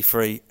completely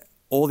free.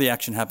 All the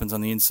action happens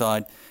on the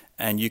inside,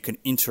 and you can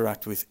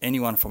interact with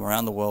anyone from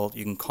around the world.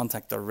 You can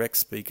contact direct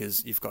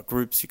speakers. You've got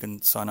groups you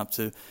can sign up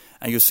to,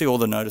 and you'll see all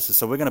the notices.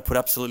 So we're going to put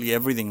absolutely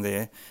everything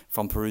there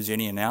from Perusia,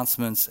 any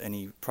announcements,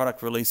 any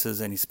product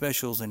releases, any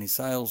specials, any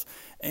sales,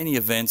 any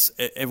events.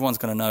 Everyone's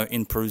going to know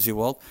in Perusia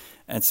World.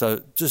 And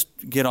so just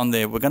get on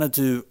there. We're going to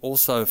do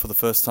also, for the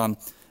first time,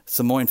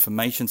 some more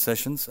information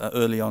sessions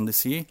early on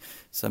this year.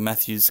 So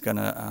Matthew's going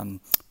to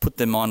put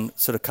them on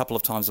sort of a couple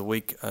of times a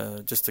week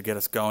just to get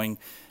us going.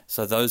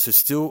 So those who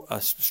still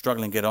are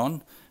struggling to get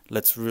on,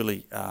 let's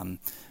really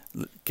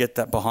get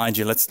that behind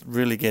you. Let's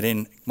really get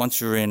in. Once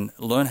you're in,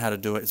 learn how to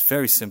do it. It's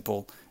very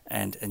simple,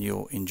 and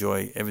you'll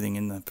enjoy everything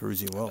in the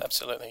Perusia World.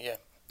 Absolutely, yeah.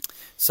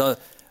 So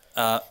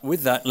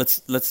with that,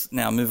 let's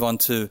now move on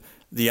to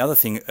the other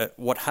thing.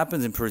 What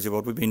happens in Perusia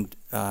World?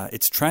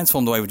 It's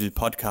transformed the way we do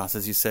podcasts,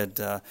 as you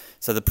said.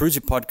 So the Perusia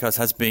podcast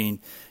has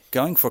been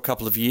going for a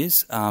couple of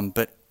years,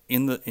 but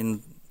in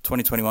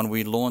 2021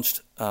 we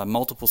launched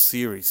multiple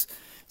series.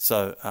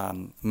 So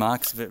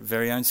Mark's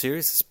very own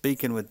series,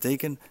 Speaking with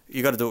Deacon.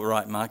 You got to do it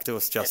right, Mark. Do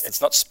us justice.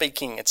 It's not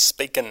speaking; it's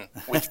speaking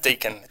with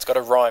Deacon. It's got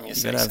to rhyme. You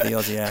see. Got to have the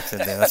Aussie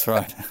accent there. That's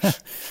right.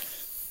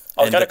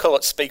 I was going to call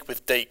it Speak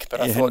with Deek,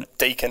 but I thought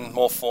Deacon,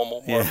 more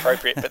formal, more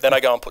appropriate. But then I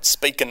go and put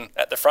Speaking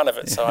at the front of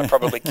it, so I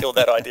probably killed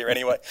that idea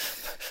anyway.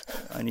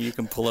 Only you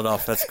can pull it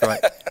off. That's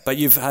great. But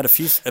you've had a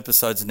few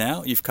episodes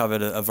now. You've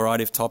covered a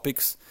variety of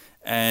topics,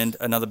 and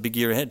another big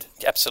year ahead.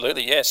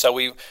 Absolutely, yeah. So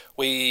we've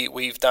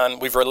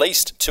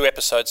released 2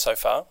 episodes so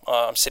far.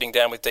 I'm sitting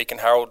down with Deacon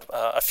Harold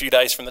a few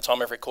days from the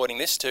time of recording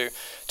this to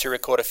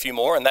record a few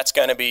more, and that's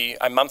going to be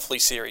a monthly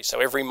series. So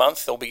every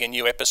month there'll be a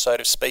new episode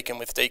of Speaking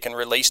with Deacon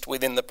released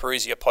within the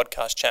Perusia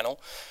podcast channel.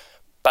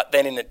 But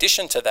then in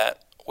addition to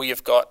that, we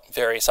have got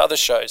various other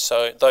shows.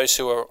 So those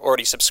who are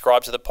already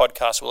subscribed to the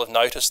podcast will have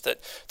noticed that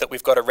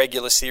we've got a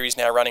regular series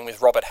now running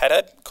with Robert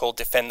Haddad called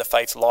Defend the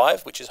Faith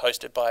Live, which is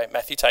hosted by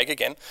Matthew Tague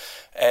again.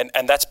 And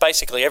that's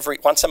basically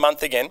once a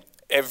month again.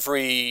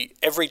 every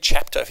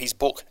chapter of his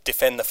book,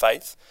 Defend the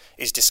Faith,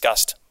 is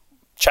discussed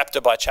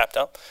chapter by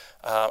chapter.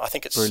 I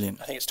think it's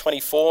brilliant. I think it's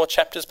 24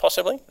 chapters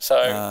possibly.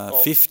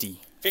 So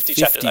 50. 50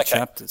 chapters. Okay.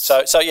 Chapters.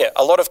 So yeah,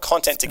 a lot of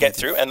content to get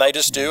through, and they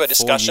just do a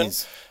discussion.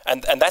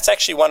 And that's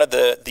actually one of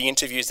the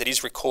interviews that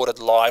is recorded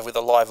live with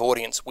a live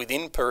audience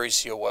within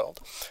Parousia World,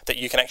 that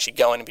you can actually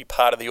go in and be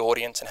part of the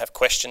audience and have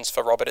questions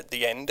for Robert at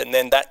the end. And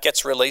then that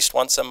gets released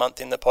once a month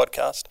in the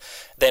podcast.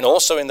 Then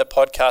also in the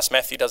podcast,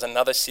 Matthew does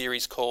another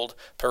series called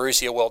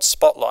Parousia World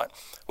Spotlight,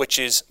 which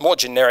is more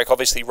generic.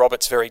 Obviously,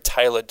 Robert's very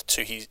tailored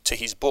to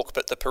his book,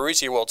 but the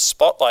Parousia World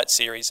Spotlight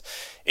series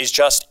is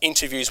just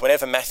interviews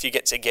whenever Matthew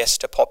gets a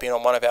guest to pop in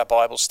on one of our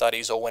Bible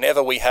studies, or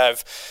whenever we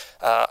have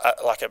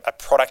a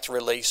product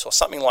release or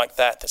something like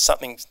that, that's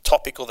something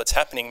topical that's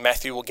happening.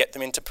 Matthew will get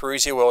them into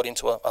Parousia World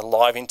into a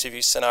live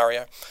interview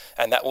scenario,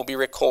 and that will be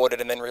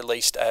recorded and then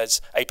released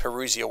as a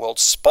Parousia World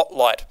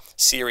Spotlight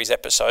series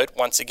episode,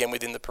 once again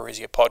within the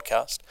Parousia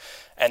podcast.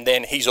 And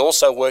then he's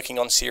also working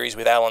on series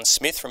with Alan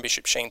Smith from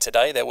Bishop Sheen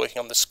Today. They're working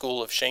on the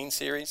School of Sheen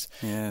series.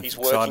 Yeah, he's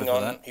working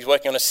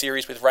on a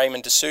series with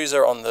Raymond D'Souza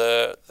on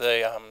the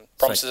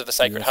Promises of the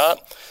Sacred Heart.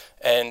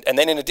 And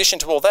then in addition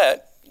to all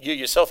that, you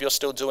yourself, you're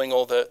still doing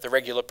all the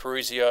regular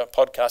Parousia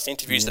podcast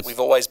interviews that we've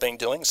always been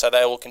doing, so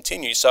they will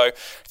continue. So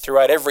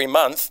throughout every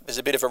month, there's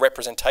a bit of a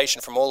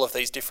representation from all of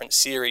these different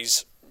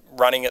series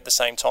running at the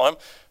same time,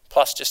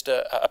 plus just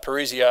a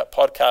Parousia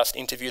podcast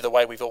interview the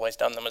way we've always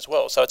done them as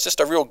well. So it's just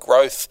a real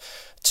growth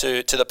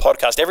to the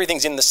podcast.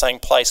 Everything's in the same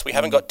place. We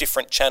haven't got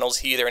different channels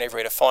here, there and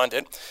everywhere to find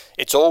it.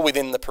 It's all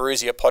within the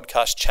Parousia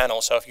podcast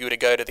channel. So if you were to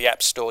go to the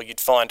App Store, you'd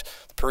find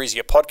the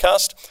Parousia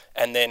podcast,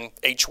 and then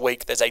each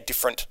week there's a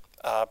different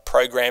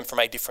program from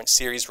a different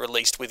series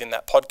released within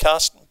that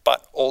podcast,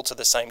 but all to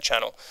the same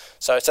channel.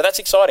 So that's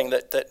exciting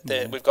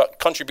that we've got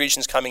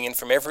contributions coming in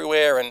from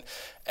everywhere,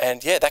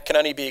 and yeah, that can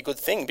only be a good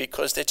thing,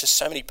 because there's just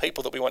so many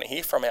people that we want to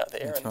hear from out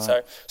there. That's and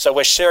right. so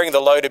we're sharing the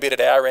load a bit at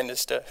our end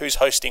as to who's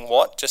hosting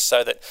what, just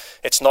so that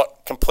it's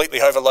not completely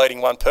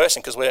overloading one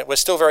person, because we're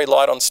still very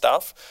light on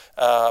stuff,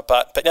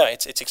 but no,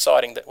 it's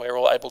exciting that we're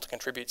all able to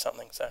contribute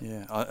something. So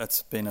yeah,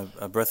 it's been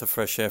a breath of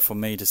fresh air for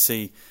me to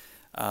see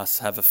us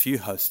have a few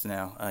hosts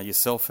now,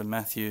 yourself and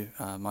Matthew,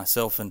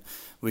 myself, and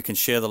we can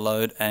share the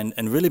load and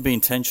really be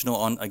intentional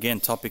on, again,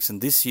 topics. And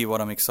this year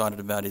what I'm excited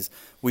about is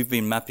we've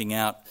been mapping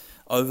out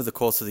over the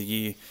course of the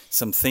year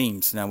some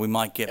themes. Now we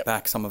might get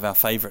back some of our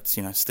favourites,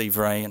 Steve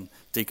Ray and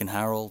Deacon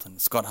Harold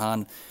and Scott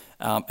Hahn,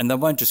 and they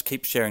won't just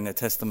keep sharing their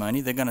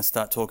testimony. They're going to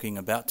start talking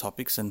about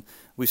topics, and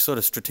we sort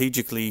of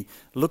strategically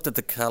looked at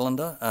the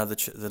calendar,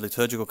 the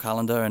liturgical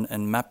calendar,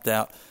 and mapped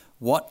out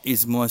what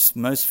is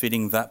most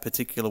fitting that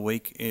particular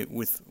week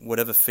with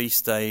whatever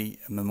feast day,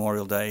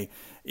 Memorial Day,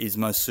 is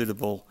most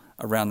suitable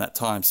around that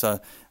time. So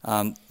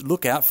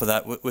look out for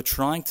that. We're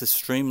trying to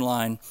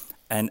streamline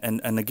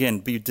and again,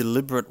 be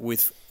deliberate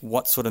with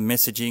what sort of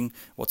messaging,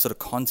 what sort of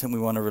content we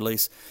want to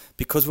release,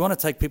 because we want to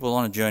take people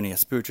on a journey, a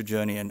spiritual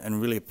journey,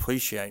 and really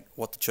appreciate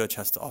what the church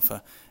has to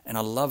offer. And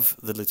I love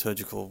the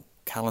liturgical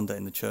calendar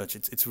in the church.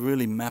 It's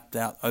really mapped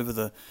out over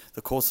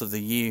the course of the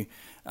year,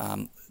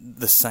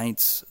 the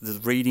saints, the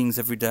readings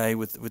every day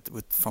with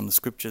from the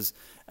scriptures,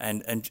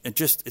 and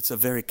just it's a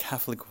very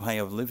Catholic way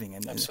of living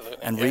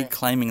and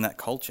reclaiming that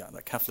culture,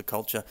 that Catholic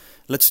culture.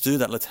 Let's do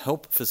that. Let's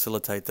help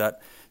facilitate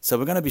that. So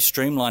we're going to be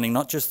streamlining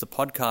not just the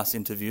podcast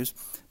interviews,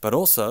 but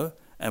also,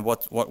 and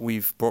what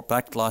we've brought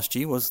back last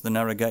year was the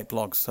Narrow Gate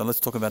blogs. So let's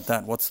talk about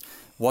that.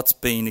 What's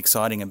been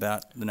exciting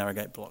about the Narrow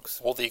Gate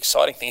blogs? Well, the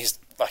exciting thing is,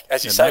 like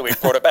as you say,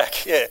 we've brought it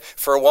back. Yeah,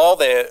 for a while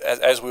there,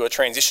 as we were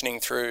transitioning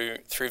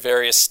through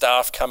various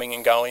staff coming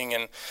and going,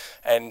 and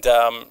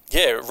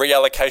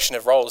reallocation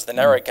of roles. The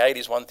Narrow Gate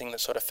is one thing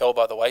that sort of fell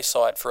by the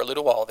wayside for a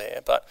little while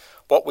there. But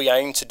what we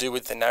aim to do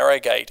with the Narrow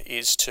Gate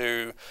is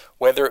to,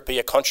 whether it be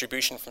a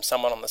contribution from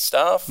someone on the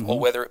staff or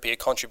whether it be a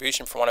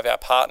contribution from one of our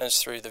partners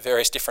through the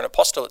various different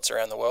apostolates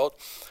around the world,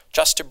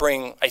 just to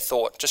bring a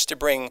thought, just to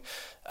bring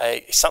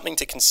something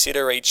to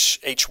consider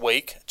each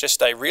week,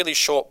 just a really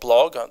short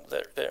blog.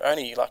 They're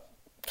only like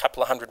a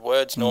couple of hundred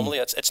words normally.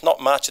 It's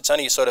not much. It's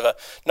only sort of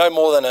no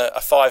more than a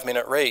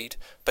 5-minute read,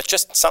 but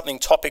just something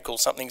topical,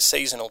 something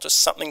seasonal, just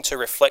something to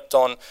reflect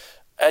on,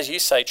 as you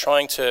say,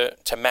 trying to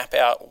map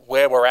out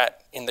where we're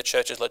at in the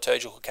church's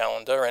liturgical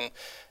calendar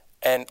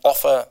and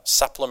offer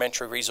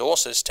supplementary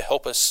resources to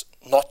help us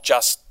not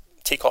just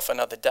tick off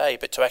another day,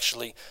 but to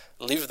actually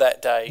live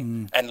that day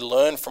and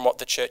learn from what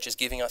the church is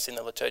giving us in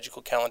the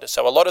liturgical calendar.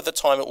 So a lot of the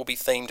time it will be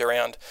themed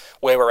around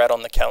where we're at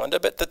on the calendar,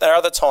 but there are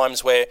other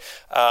times where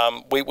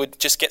we would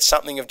just get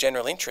something of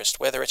general interest,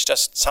 whether it's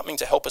just something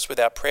to help us with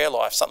our prayer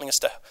life, something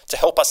to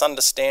help us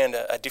understand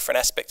a different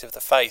aspect of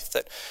the faith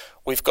that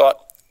we've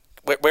got.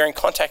 We're in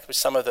contact with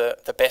some of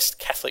the best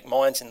Catholic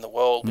minds in the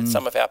world, with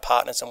some of our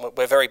partners, and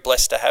we're very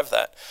blessed to have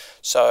that.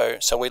 So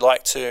we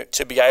like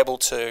to be able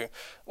to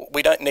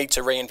we don't need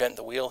to reinvent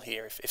the wheel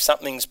here. If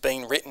something's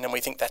been written and we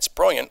think that's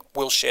brilliant,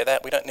 we'll share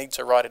that. We don't need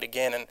to write it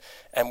again.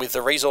 And with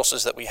the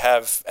resources that we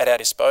have at our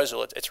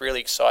disposal, it's really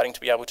exciting to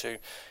be able to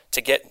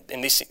get,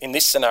 in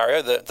this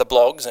scenario, the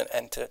blogs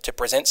and to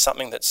present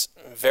something that's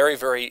very,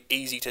 very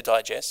easy to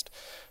digest,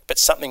 but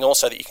something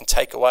also that you can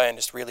take away and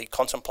just really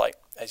contemplate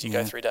as you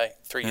go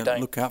through your day.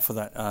 Look out for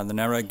that, the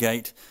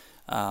Narrowgate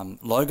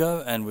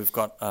logo, and we've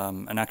got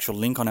an actual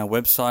link on our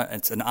website.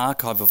 It's an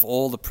archive of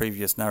all the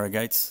previous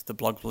Narrowgates, the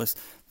blog list.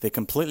 They're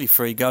completely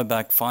free. Go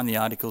back, find the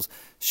articles,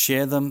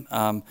 share them.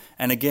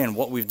 And again,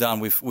 what we've done,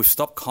 we've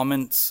stopped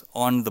comments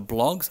on the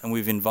blogs, and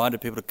we've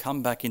invited people to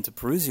come back into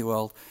Perusey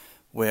World,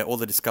 where all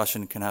the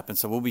discussion can happen.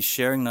 So we'll be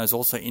sharing those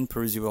also in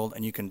Perusey World,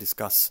 and you can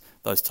discuss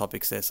those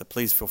topics there. So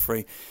please feel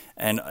free.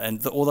 And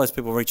all those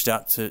people reached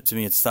out to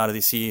me at the start of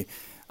this year.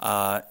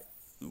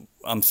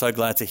 I'm so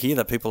glad to hear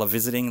that people are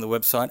visiting the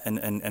website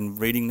and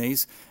reading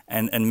these,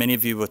 and many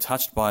of you were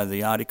touched by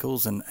the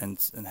articles and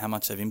how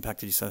much they've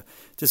impacted you. So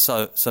just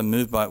so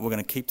moved by it. We're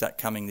going to keep that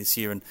coming this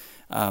year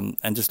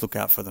and just look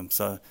out for them.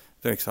 So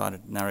very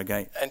excited,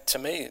 Narrowgate. And to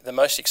me, the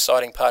most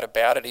exciting part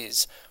about it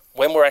is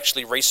when we're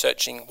actually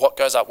researching what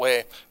goes up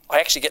where, I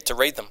actually get to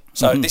read them.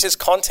 So this is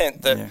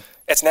content that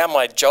it's now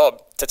my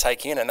job to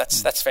take in, and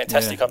that's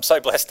fantastic. I'm so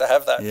blessed to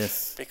have that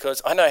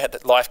because I know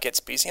that life gets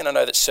busy, and I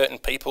know that certain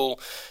people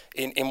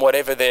in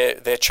whatever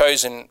their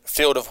chosen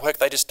field of work,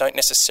 they just don't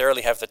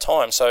necessarily have the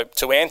time. So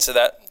to answer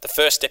that, the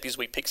first step is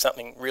we pick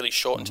something really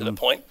short and to the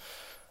point.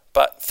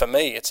 But for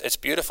me, it's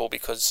beautiful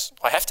because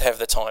I have to have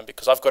the time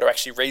because I've got to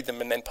actually read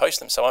them and then post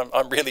them. So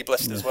I'm really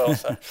blessed as well.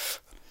 So.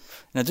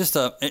 Now, just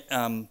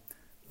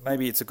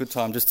maybe it's a good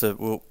time just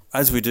to,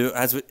 as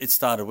it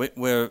started,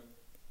 we're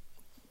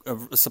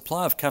a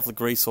supply of Catholic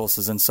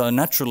resources, and so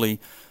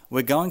naturally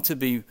we're going to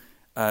be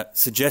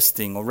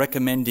suggesting or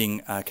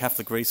recommending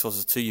Catholic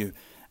resources to you,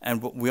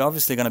 and we're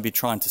obviously going to be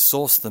trying to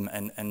source them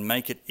and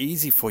make it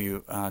easy for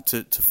you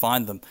to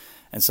find them.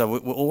 And so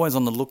we're always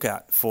on the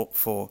lookout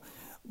for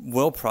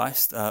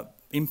well-priced,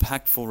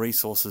 impactful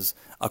resources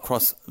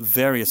across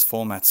various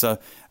formats. So,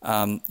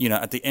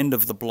 at the end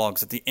of the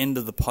blogs, at the end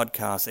of the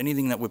podcast,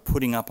 anything that we're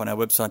putting up on our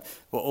website,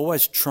 we're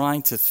always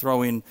trying to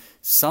throw in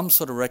some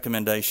sort of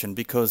recommendation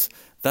because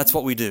that's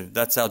what we do.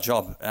 That's our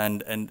job,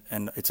 and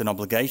it's an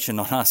obligation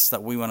on us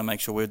that we want to make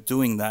sure we're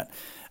doing that.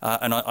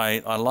 And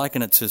I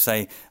liken it to,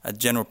 say, a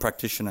general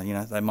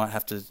practitioner. They might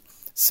have to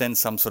send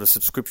some sort of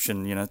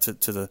subscription,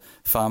 to the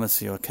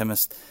pharmacy or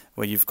chemist,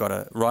 where you've got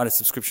to write a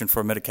subscription for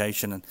a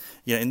medication. And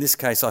in this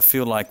case, I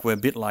feel like we're a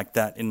bit like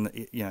that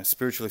in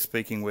spiritually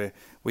speaking, where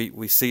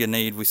we see a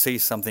need, we see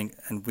something,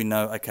 and we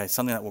know, okay,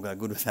 something that will go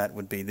good with that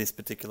would be this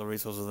particular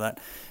resource or that.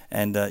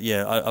 And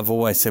I've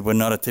always said we're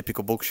not a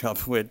typical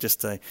bookshop. We're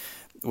just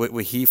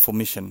we're here for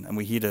mission, and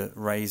we're here to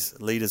raise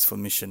leaders for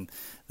mission,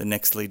 the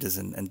next leaders,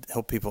 and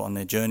help people on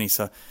their journey.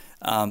 So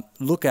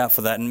look out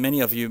for that. And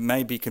many of you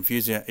may be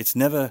confused. It's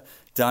never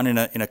done in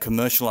a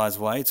commercialized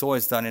way. It's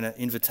always done in an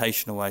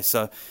invitational way.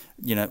 So,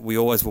 we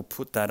always will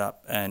put that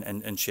up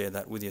and share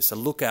that with you. So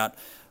look out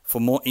for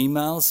more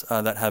emails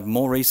that have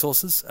more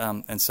resources.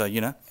 And so,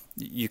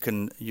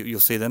 you'll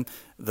see them.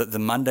 The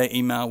Monday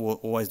email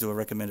will always do a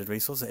recommended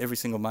resource. Every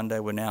single Monday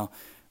we're now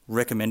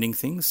recommending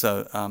things.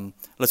 So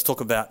let's talk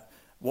about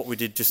what we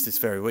did just this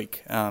very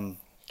week.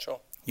 Sure.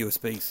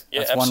 USBs. Yeah,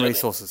 that's absolutely. one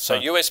resource. So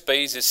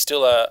USBs is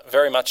still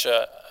very much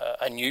a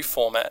new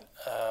format,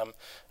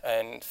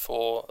 and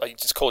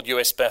it's called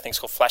USB. I think it's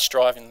called flash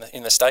drive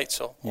in the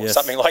States or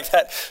something like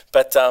that.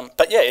 But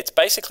it's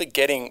basically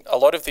getting a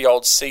lot of the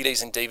old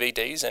CDs and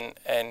DVDs,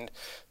 and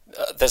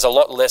there's a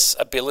lot less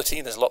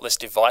ability, there's a lot less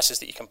devices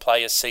that you can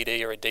play a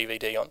CD or a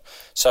DVD on.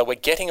 So we're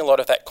getting a lot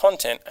of that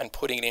content and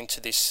putting it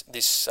into this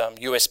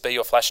USB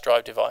or flash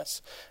drive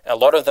device. And a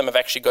lot of them have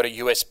actually got a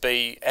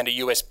USB and a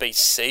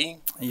USB-C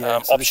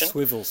option.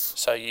 Swivels.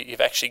 So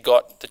you've actually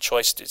got the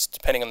choice, it's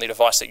depending on the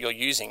device that you're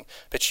using,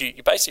 but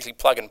you basically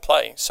plug and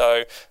play.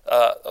 So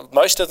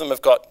most of them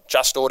have got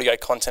just audio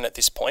content at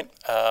this point,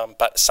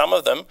 but some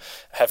of them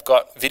have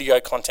got video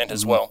content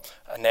as well.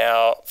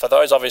 Now, for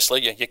those,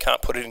 obviously, you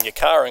can't put it in your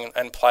car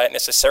and play it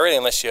necessarily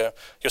unless you're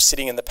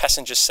sitting in the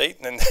passenger seat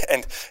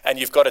and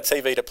you've got a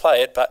TV to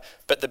play it. But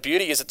the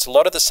beauty is it's a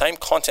lot of the same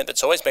content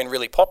that's always been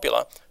really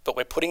popular, but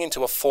we're putting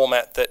into a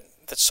format that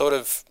sort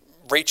of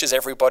reaches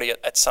everybody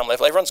at some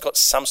level. Everyone's got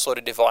some sort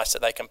of device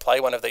that they can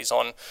play one of these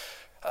on.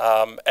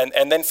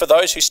 And then for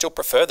those who still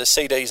prefer, the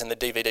CDs and the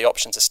DVD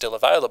options are still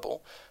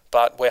available.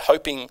 But we're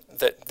hoping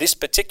that this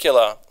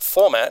particular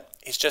format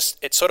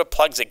it sort of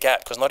plugs a gap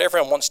because not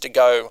everyone wants to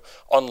go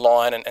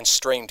online and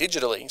stream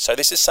digitally. So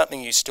this is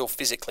something you still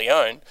physically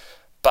own,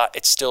 but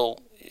it's still,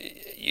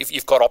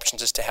 you've got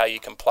options as to how you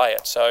can play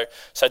it. So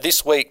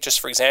this week, just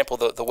for example,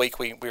 the week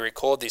we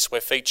record this,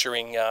 we're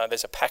featuring,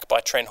 there's a pack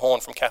by Trent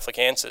Horn from Catholic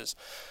Answers,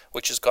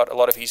 which has got a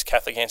lot of his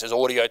Catholic Answers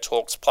audio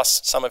talks,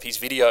 plus some of his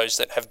videos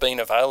that have been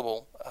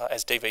available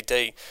as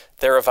DVD.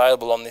 They're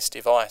available on this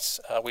device.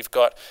 We've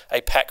got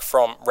a pack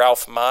from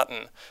Ralph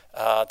Martin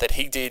that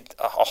he did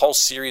a whole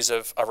series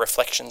of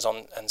reflections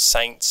on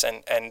saints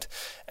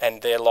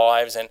and their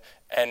lives,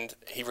 and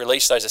he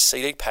released those as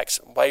CD packs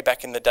way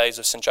back in the days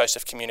of St.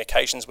 Joseph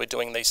Communications. We're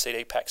doing these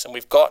CD packs, and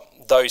we've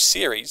got those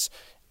series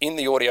in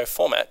the audio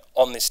format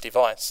on this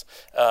device.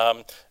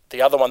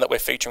 The other one that we're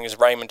featuring is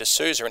Raymond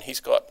D'Souza, and he's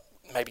got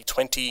maybe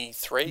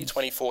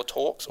 24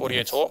 talks,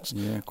 audio talks,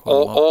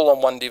 all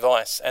on one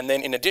device. And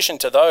then in addition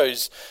to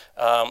those,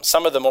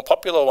 some of the more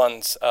popular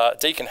ones,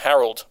 Deacon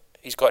Harold,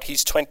 he's got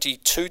his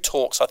 22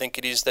 talks, I think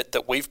it is,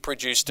 that we've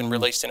produced and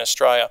released in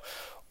Australia,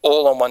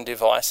 all on one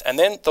device. And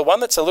then the one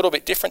that's a little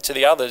bit different to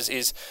the others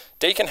is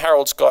Deacon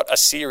Harold's got a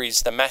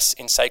series, The Mass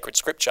in Sacred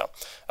Scripture,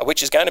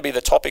 which is going to be the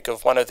topic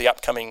of one of the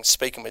upcoming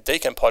Speaking with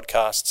Deacon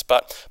podcasts.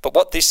 But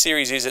what this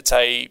series is, it's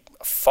a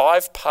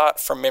 5-part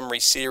from memory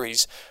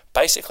series,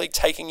 basically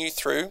taking you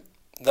through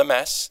the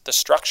Mass, the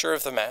structure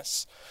of the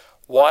Mass,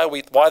 why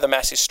the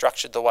Mass is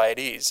structured the way it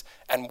is,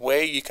 and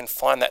where you can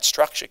find that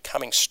structure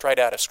coming straight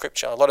out of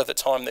Scripture. A lot of the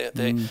time,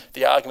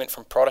 the argument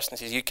from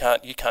Protestants is you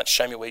can't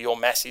show me where your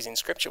Mass is in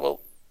Scripture. Well,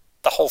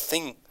 the whole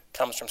thing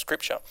comes from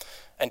Scripture,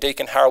 and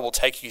Deacon Harold will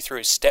take you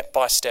through step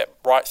by step,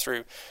 right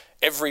through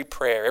every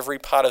prayer, every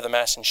part of the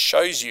Mass, and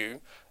shows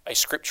you a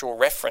scriptural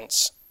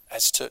reference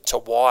as to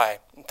why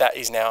that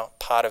is now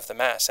part of the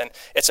Mass. And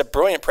it's a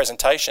brilliant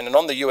presentation. And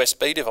on the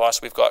USB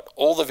device, we've got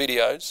all the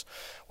videos.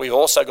 We've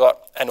also got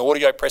an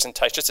audio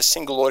presentation, just a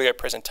single audio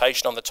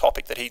presentation on the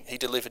topic that he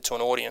delivered to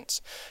an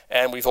audience.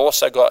 And we've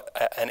also got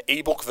an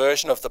ebook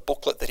version of the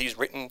booklet that he's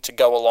written to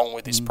go along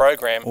with this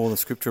program. All the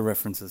scripture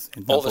references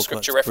in the booklet. All the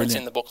scripture references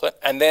in the booklet.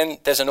 And then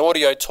there's an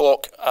audio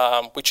talk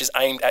which is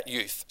aimed at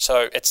youth.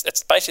 So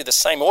it's basically the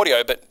same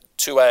audio, but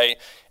to a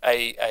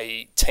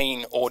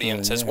teen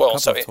audience as well.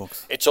 So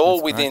it's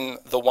all within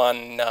the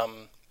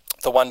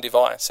one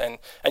device. And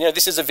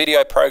this is a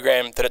video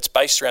program that it's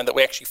based around that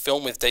we actually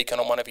filmed with Deacon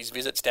on one of his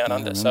visits down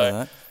under.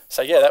 So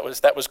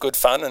that was good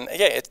fun. And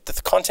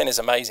the content is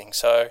amazing.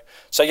 So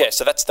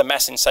that's the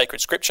Mass in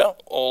Sacred Scripture,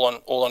 all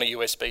on a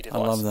USB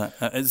device. I love that.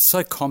 It's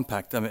so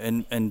compact. I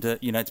mean, and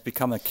it's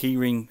become a key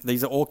ring.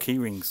 These are all key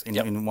rings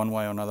in one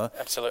way or another.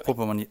 Absolutely. Pop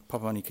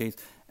them on your keys.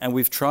 And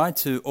we've tried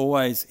to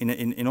always,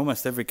 in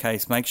almost every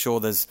case, make sure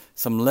there's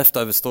some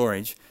leftover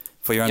storage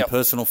for your own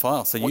personal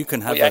file, so you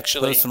can have a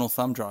personal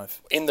thumb drive.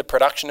 In the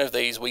production of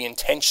these, we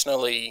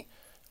intentionally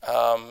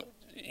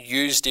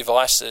use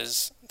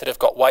devices that have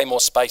got way more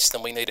space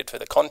than we needed for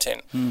the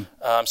content.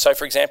 So,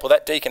 for example,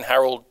 that Deacon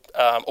Harold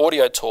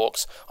audio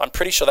talks, I'm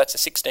pretty sure that's a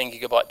 16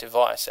 gigabyte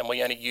device, and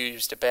we only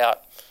used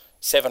about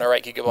 7 or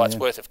 8 gigabytes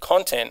worth of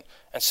content,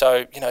 and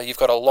so you've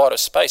got a lot of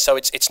space. So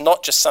it's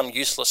not just some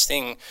useless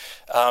thing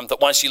that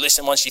once you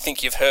listen, once you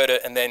think you've heard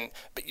it, and then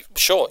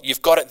sure,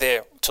 you've got it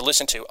there to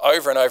listen to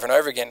over and over and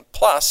over again.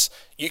 Plus,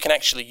 you can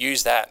actually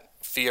use that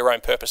for your own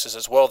purposes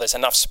as well. There's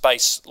enough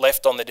space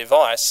left on the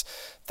device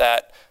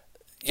that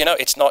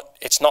it's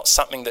not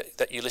something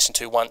that you listen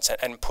to once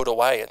and put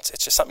away. It's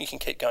just something you can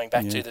keep going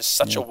back to. There's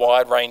such a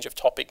wide range of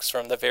topics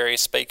from the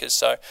various speakers.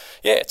 So,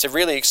 it's a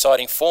really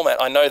exciting format.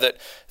 I know that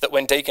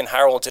when Deacon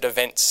Harold did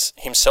events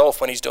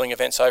himself, when he's doing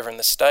events over in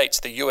the States,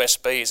 the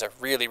USB is a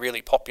really,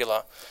 really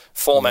popular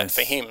format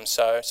for him.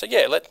 So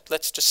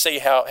let's just see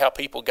how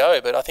people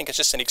go. But I think it's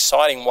just an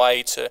exciting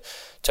way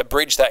to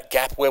bridge that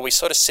gap where we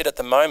sort of sit at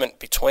the moment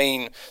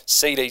between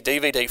CD,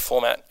 DVD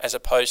format as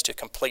opposed to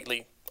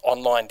completely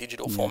online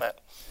digital format.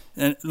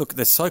 And look,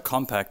 they're so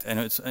compact, and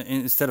it's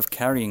instead of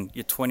carrying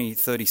your 20,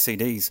 30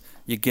 CDs,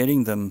 you're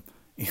getting them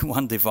in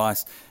one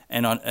device.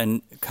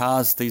 And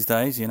cars these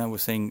days, we're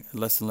seeing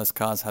less and less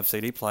cars have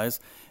CD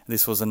players.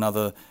 This was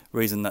another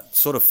reason that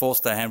sort of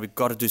forced our hand. We've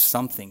got to do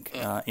something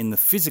in the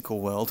physical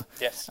world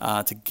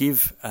to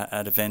give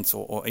at events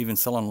or even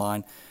sell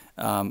online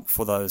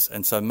for those.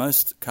 And so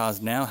most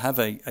cars now have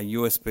a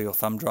USB or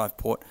thumb drive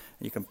port.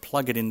 You can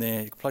plug it in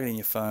there, you can plug it in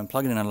your phone,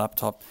 plug it in a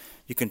laptop.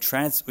 You can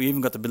we even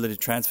got the ability to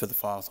transfer the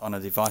files on a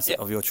device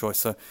of your choice.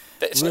 So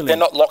they're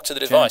not locked to the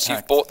device.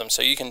 You've bought them,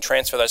 so you can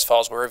transfer those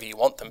files wherever you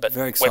want them. But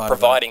we're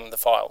providing the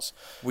files.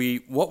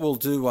 What we'll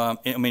do,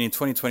 in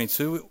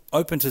 2022, we're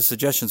open to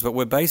suggestions, but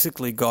we've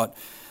basically got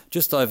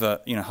just over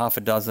half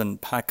a dozen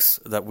packs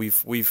that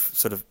we've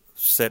sort of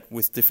set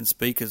with different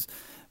speakers.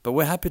 But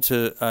we're happy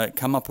to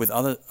come up with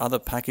other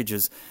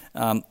packages.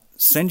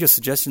 Send your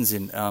suggestions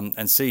in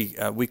and see.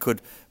 We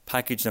could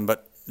package them,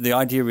 but the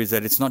idea is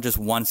that it's not just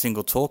one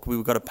single talk.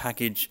 We've got to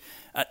package,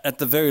 at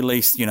the very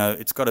least,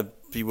 it's got to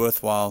be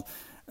worthwhile,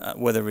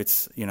 whether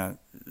it's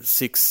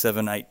 6,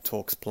 7, 8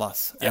 talks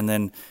plus, and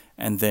then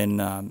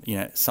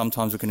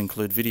sometimes we can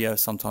include video,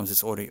 sometimes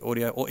it's audio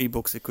or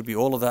ebooks. It could be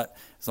all of that.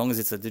 As long as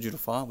it's a digital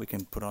file, we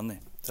can put on there.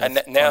 So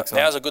and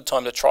now's a good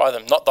time to try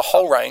them. Not the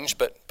whole range,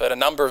 but a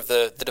number of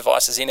the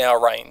devices in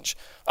our range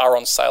are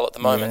on sale at the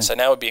moment. So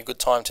now would be a good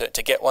time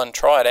to get one,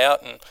 try it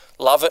out and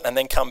love it, and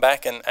then come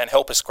back and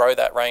help us grow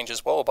that range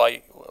as well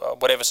by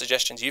whatever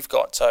suggestions you've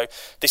got. So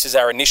this is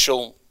our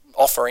initial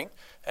offering,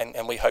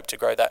 and we hope to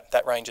grow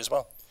that range as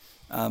well.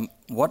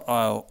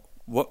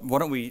 Why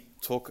don't we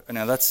talk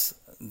now? That's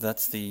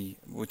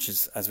which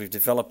is, as we've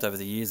developed over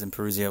the years in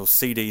Perusio,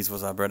 CDs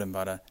was our bread and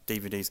butter,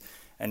 DVDs,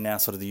 and now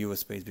sort of the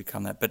USBs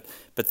become that. But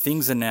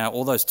things are now,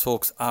 all those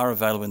talks are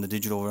available in the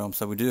digital realm.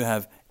 So we do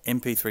have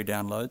MP3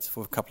 downloads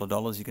for a couple of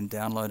dollars. You can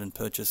download and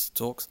purchase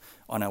talks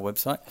on our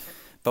website.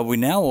 But we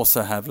now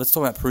also have, let's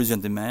talk about Parousia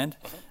On Demand.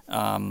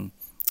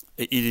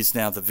 It is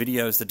now the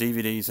videos, the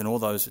DVDs, and all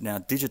those now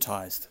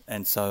digitized.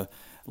 And so,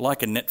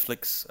 like a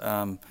Netflix,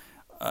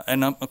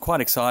 and I'm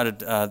quite excited.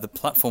 The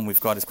platform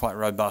we've got is quite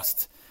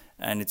robust.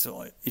 And it's,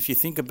 if you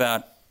think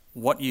about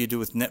what you do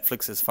with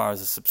Netflix as far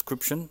as a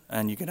subscription,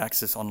 and you get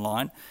access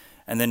online,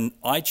 and then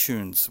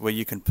iTunes, where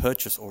you can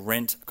purchase or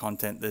rent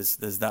content, there's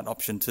that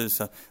option too.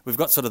 So we've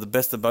got sort of the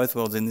best of both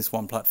worlds in this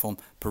one platform,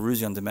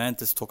 Parousia On Demand.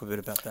 Let's talk a bit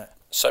about that.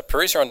 So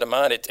Parousia On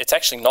Demand, it's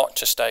actually not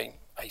just a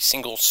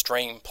single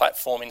stream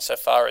platform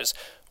insofar as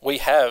we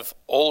have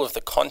all of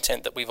the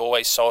content that we've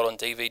always sold on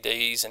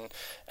DVDs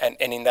and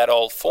in that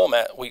old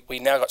format. We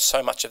now got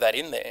so much of that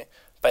in there.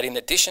 But in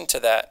addition to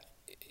that,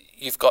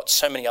 you've got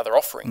so many other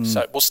offerings.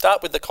 So we'll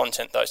start with the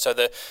content though. So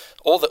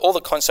all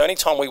the content. So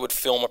anytime we would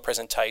film a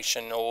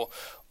presentation or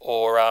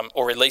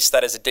release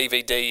that as a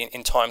DVD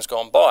in times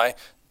gone by,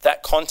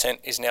 that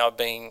content is now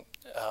being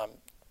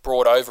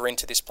brought over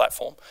into this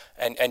platform,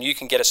 and you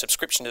can get a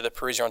subscription to the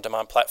Parousia On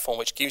Demand platform,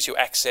 which gives you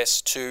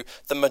access to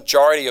the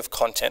majority of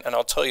content. And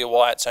I'll tell you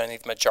why it's only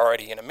the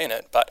majority in a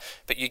minute. But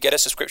you get a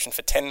subscription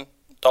for $10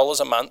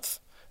 a month.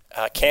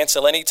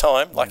 Cancel any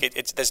time.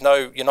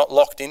 You're not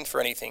locked in for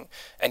anything,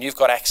 and you've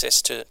got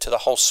access to the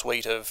whole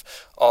suite of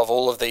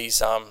all of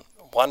these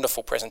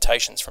wonderful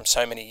presentations from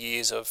so many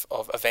years of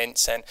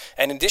events. And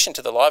in addition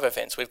to the live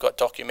events, we've got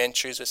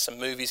documentaries with some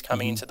movies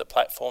coming into the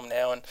platform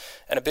now, and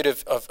a bit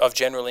of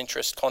general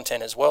interest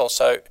content as well.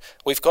 So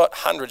we've got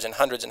hundreds and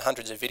hundreds and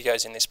hundreds of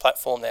videos in this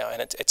platform now,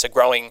 and it's a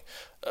growing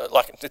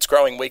it's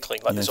growing weekly.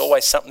 There's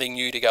always something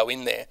new to go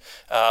in there.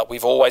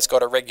 We've always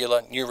got a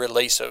regular new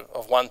release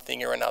of one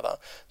thing or another.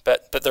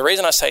 But the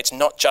reason I say it's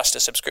not just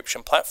a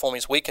subscription platform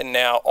is we can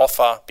now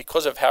offer,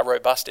 because of how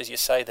robust, as you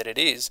say, that it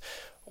is,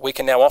 we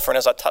can now offer, and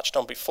as I touched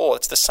on before,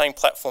 it's the same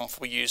platform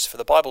we use for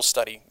the Bible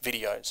study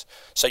videos.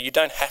 So you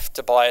don't have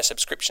to buy a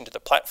subscription to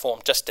the platform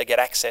just to get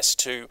access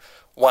to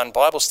one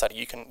Bible study.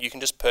 You can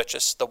just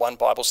purchase the one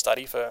Bible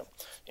study for,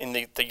 in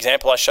the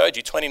example I showed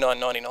you,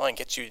 $29.99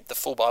 gets you the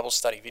full Bible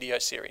study video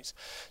series.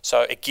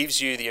 So it gives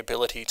you the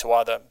ability to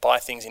either buy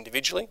things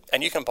individually,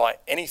 and you can buy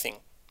anything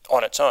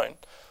on its own,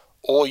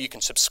 or you can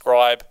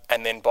subscribe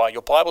and then buy.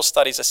 Your Bible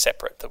studies are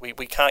separate. That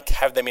we can't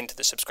have them into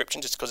the subscription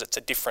just because it's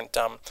a different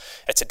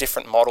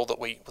model that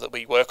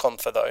we work on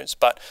for those.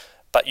 But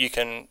you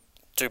can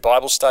do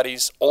Bible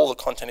studies. All the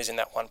content is in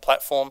that one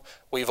platform.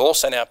 We've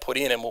also now put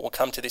in, and we'll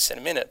come to this in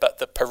a minute, but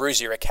the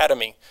Parousia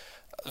Academy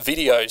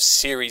videos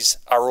series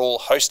are all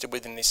hosted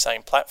within this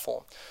same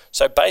platform.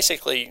 So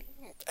basically,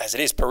 as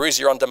it is,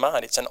 Parousia On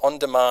Demand. It's an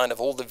on-demand of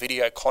all the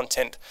video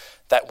content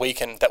that we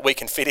can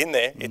fit in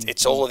there.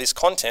 It's all of this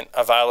content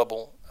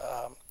available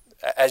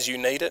as you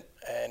need it,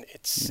 and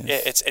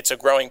it's a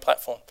growing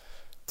platform.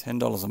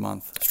 $10 a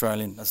month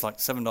Australian. That's like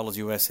 $7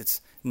 US.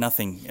 It's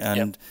nothing,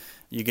 and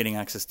you're getting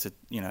access to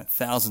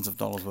thousands of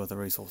dollars worth of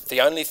resources.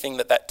 The only thing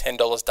that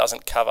 $10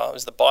 doesn't cover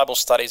is the Bible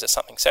studies are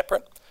something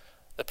separate.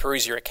 The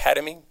Parousia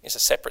Academy is a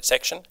separate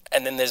section,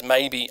 and then there's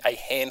maybe a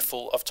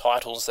handful of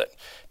titles that,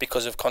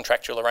 because of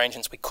contractual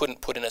arrangements, we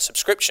couldn't put in a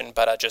subscription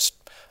but are just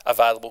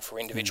available for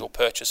individual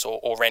purchase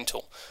or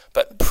rental.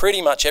 But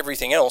pretty much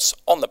everything else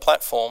on the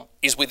platform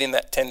is within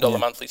that $10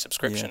 monthly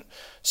subscription. Yeah.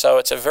 So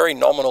it's a very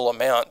nominal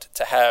amount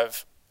to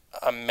have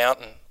a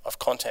mountain of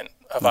content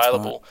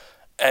available.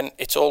 And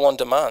it's all on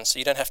demand, so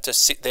you don't have to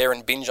sit there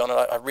and binge on it.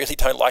 I really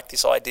don't like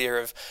this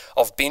idea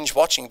of binge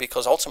watching,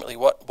 because ultimately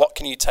what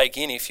can you take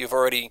in if you've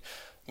already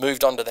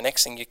moved on to the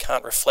next thing? You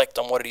can't reflect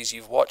on what it is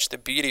you've watched. The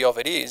beauty of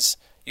it is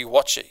you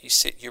watch it, you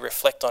sit, you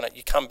reflect on it,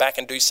 you come back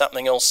and do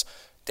something else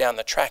down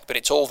the track, but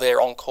it's all there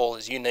on call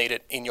as you need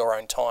it in your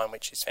own time,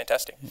 which is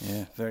fantastic.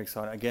 Yeah, very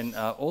exciting. Again,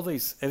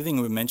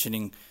 everything we're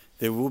mentioning,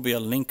 there will be a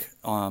link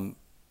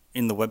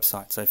in the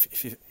website. So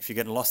if you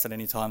get lost at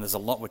any time, there's a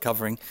lot we're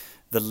covering.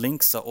 The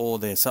links are all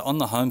there. So on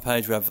the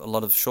homepage, we have a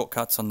lot of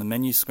shortcuts on the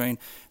menu screen.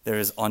 There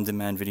is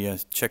on-demand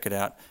videos. Check it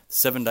out.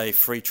 7-day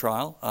free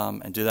trial,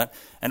 and do that.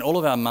 And all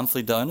of our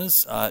monthly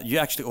donors, you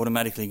actually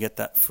automatically get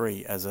that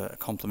free as a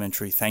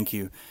complimentary thank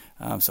you.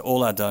 So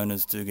all our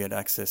donors do get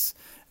access.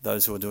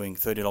 Those who are doing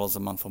 $30 a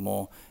month or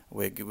more,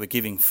 we're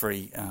giving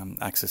free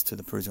access to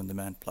the Parousia On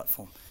Demand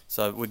platform.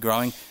 So we're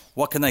growing.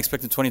 What can they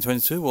expect in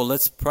 2022? Well,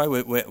 let's pray.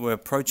 We're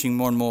approaching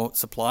more and more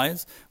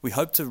suppliers. We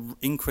hope to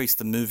increase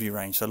the movie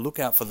range. So look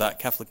out for that,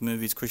 Catholic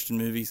movies, Christian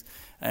movies,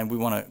 and we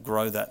want to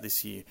grow that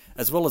this year,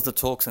 as well as the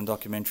talks and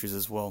documentaries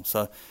as well.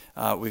 So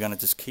we're going to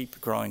just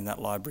keep growing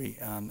that library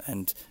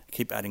and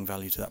keep adding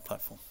value to that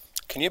platform.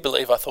 Can you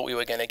believe I thought we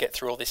were going to get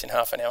through all this in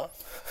half an hour?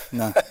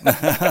 No.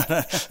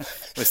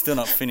 We're still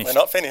not finished. We're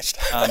not finished.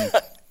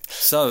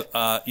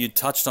 So you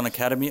touched on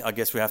Academy. I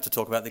guess we have to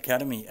talk about the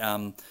Academy.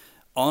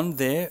 On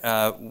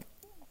there,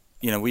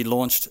 we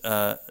launched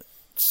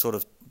sort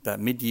of about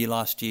mid-year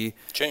last year.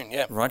 June,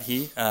 yeah. Right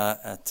here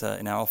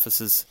in our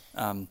offices,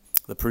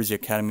 the Parousia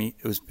Academy.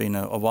 It has been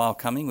a while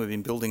coming. We've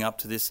been building up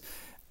to this.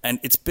 And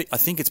I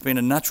think it's been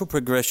a natural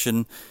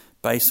progression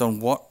based on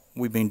what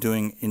we've been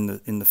doing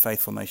in the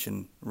faith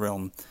formation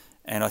realm,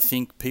 and I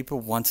think people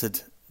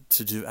wanted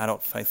to do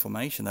adult faith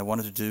formation. They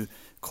wanted to do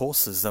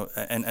courses,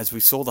 and as we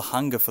saw the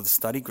hunger for the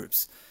study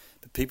groups,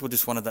 but people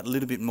just wanted that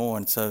little bit more.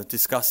 And so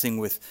discussing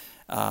with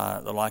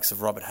the likes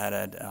of Robert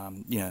Haddad,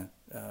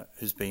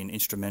 who's been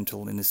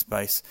instrumental in this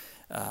space,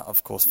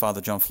 of course Father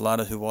John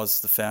Fallada, who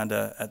was the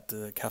founder at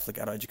the Catholic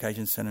Adult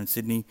Education Centre in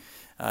Sydney,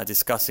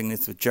 discussing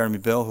this with Jeremy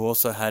Bell, who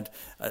also had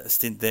a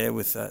stint there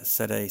with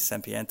Sede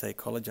Sampiente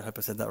College, I hope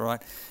I said that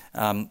right,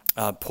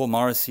 Paul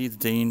Morrissey, the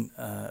Dean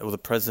or the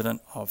President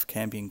of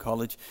Campion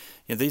College.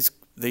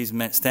 These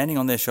men standing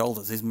on their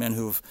shoulders, these men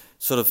who have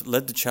sort of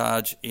led the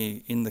charge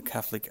in the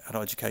Catholic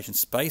adult education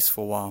space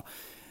for a while,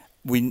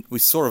 we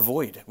saw a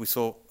void. We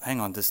saw, hang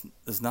on,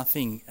 there's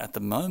nothing at the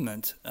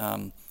moment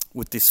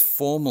with this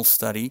formal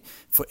study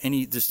for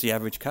just the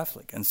average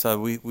Catholic. And so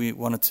we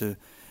wanted to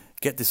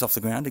get this off the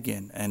ground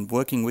again, and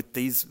working with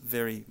these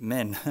very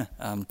men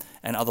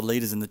and other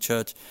leaders in the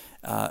church,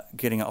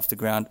 getting it off the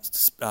ground,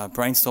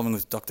 brainstorming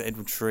with Dr.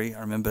 Edward Shree,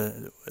 I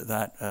remember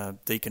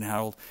that, Deacon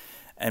Harold,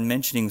 and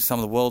mentioning some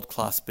of the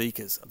world-class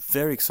speakers. I'm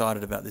very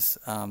excited about this.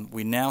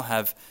 We now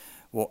have,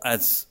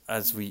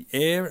 as we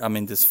air,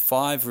 there's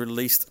 5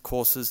 released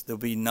courses. There'll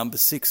be number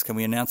 6. Can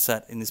we announce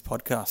that in this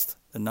podcast?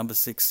 The number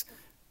 6,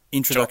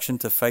 Introduction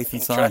to Faith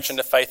and Science. Introduction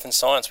to Faith and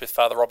Science with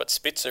Father Robert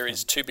Spitzer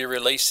is to be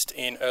released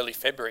in early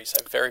February,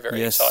 so very,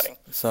 very exciting.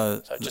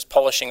 So just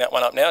polishing that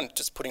one up now and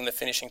just putting the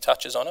finishing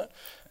touches on it.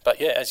 But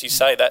yeah, as you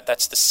say,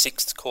 that's the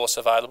 6th course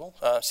available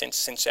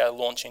since our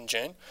launch in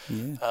June.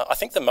 Yeah. I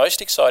think the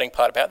most exciting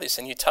part about this,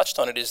 and you touched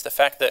on it, is the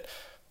fact that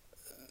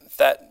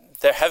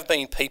there have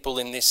been people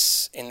in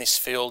this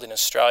field in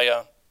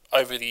Australia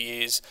over the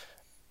years,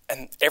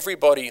 and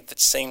everybody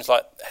that seems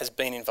like has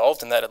been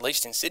involved in that, at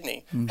least in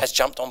Sydney, has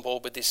jumped on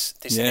board with this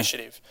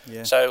initiative.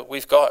 Yeah. So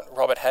we've got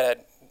Robert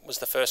Haddad was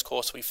the first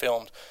course we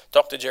filmed.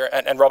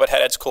 And Robert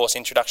Haddad's course,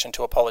 Introduction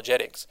to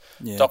Apologetics.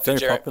 Yeah, very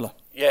popular.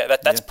 Yeah,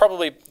 that's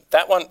probably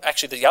that one.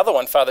 Actually, the other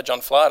one, Father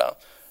John Fallada,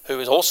 who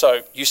is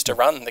also used to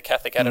run the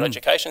Catholic Adult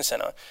Education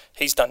Centre,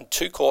 he's done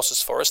 2 courses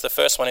for us. The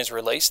first one is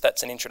released.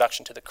 That's an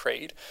Introduction to the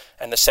Creed.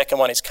 And the second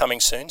one is coming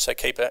soon, so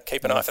keep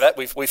an eye for that.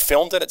 We've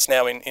filmed it. It's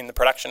now in the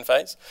production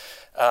phase.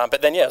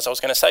 But then, as I was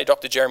going to say,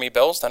 Dr. Jeremy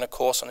Bell's done a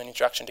course on an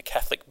Introduction to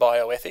Catholic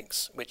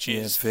Bioethics, which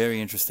is very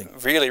interesting.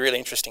 Really, really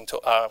interesting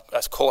a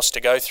course to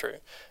go through.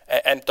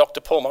 And Dr.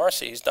 Paul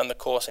Morrissey has done the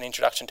course an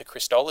Introduction to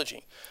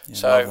Christology. Yeah,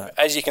 so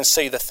as you can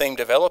see the theme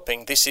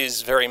developing, this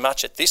is very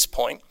much at this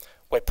point,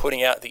 we're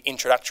putting out the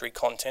introductory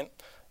content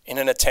in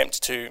an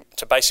attempt to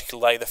basically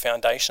lay the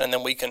foundation, and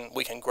then we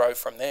can grow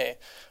from there.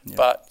 Yeah.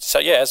 But so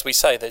as we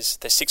say, there's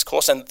 6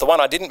 courses, and the one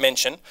I didn't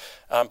mention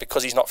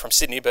because he's not from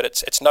Sydney, but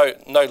it's no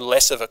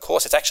less of a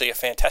course. It's actually a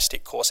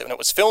fantastic course, and it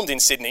was filmed in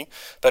Sydney,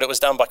 but it was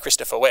done by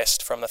Christopher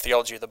West from the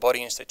Theology of the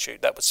Body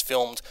Institute. That was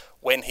filmed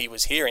when he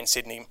was here in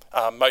Sydney,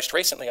 most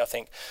recently, I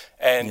think.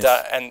 And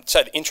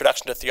so the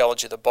Introduction to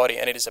Theology of the Body,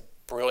 and it is a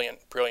brilliant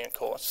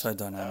course. So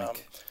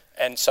dynamic.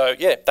 And so,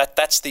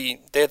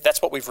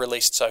 that's what we've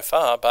released so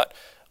far, but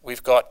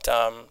we've got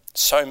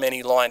so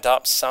many lined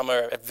up. Some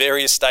are at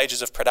various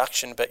stages of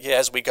production, but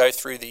as we go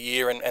through the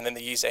year and then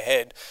the years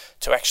ahead,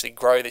 to actually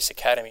grow this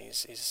academy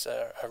is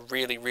a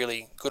really,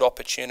 really good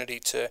opportunity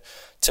to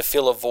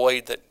fill a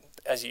void that,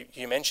 as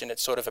you mentioned, it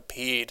sort of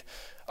appeared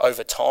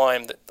over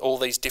time that all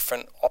these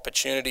different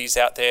opportunities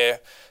out there,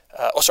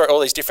 all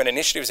these different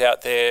initiatives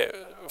out there,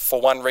 for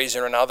one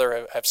reason or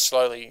another, have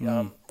slowly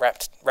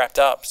wrapped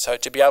up. So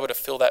to be able to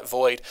fill that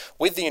void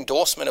with the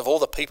endorsement of all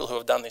the people who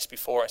have done this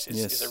before us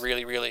is a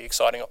really, really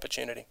exciting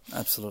opportunity.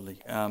 Absolutely.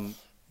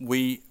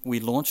 We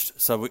launched,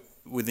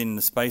 within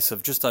the space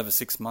of just over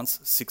 6 months,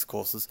 6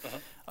 courses.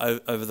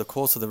 Over the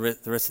course of the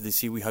rest of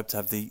this year, we hope to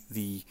have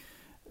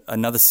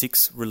another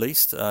 6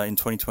 released in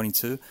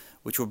 2022,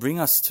 which will bring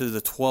us to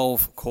the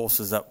 12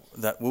 courses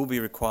that will be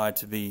required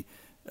to be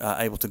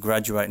able to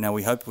graduate. Now,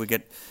 we hope we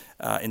get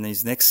in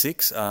these next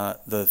 6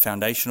 the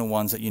foundational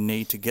ones that you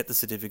need to get the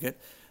certificate.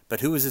 But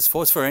who is this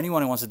for? It's for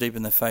anyone who wants to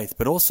deepen their faith.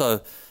 But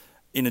also,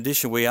 in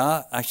addition, we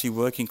are actually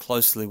working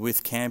closely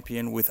with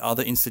Campion, with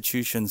other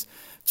institutions,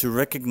 to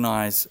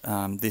recognise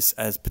this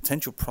as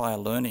potential prior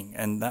learning,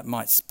 and that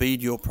might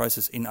speed your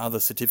process in other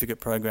certificate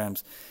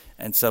programs.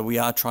 And so we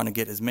are trying to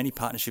get as many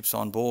partnerships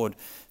on board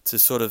to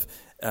sort of,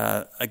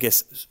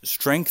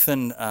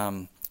 strengthen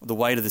the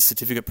weight of the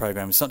certificate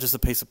program. It's not just a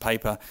piece of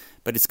paper,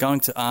 but it's going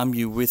to arm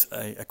you with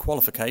a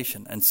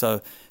qualification. And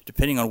so,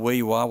 depending on where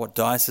you are, what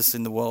diocese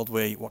in the world,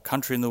 what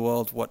country in the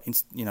world,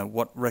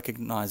 what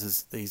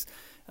recognises these,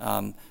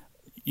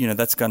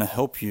 that's going to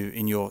help you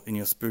in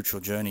your spiritual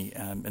journey.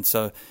 And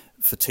so,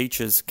 for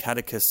teachers,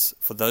 catechists,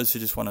 for those who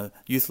just want to,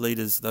 youth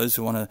leaders, those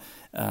who want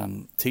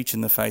to teach in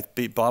the faith,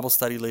 Bible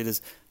study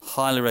leaders,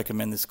 highly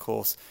recommend this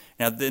course.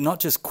 Now, they're not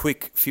just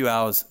quick few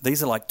hours.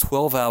 These are like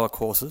 12-hour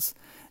courses.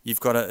 You've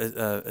got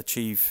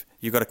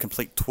to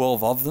complete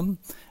 12 of them.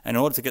 And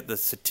in order to get the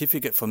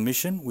certificate for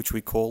mission, which we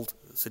called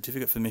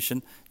certificate for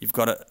mission, you've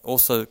got to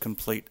also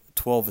complete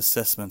 12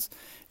 assessments.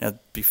 Now,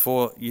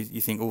 before you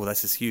think, oh,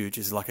 this is huge,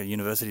 it's like a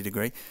university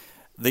degree.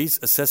 these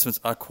assessments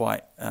are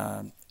quite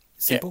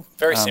simple. Yeah,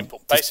 very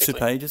simple. Basically, 2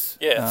 pages.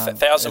 Yeah,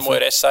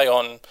 1,000-word essay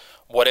on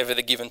whatever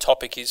the given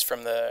topic is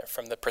from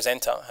the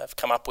presenter. Have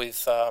come up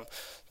with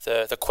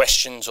the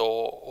questions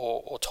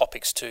or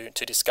topics to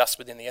discuss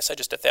within the essay.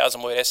 Just a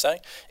 1,000-word essay.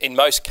 In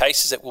most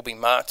cases, it will be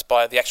marked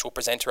by the actual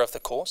presenter of the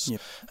course.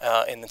 Yep.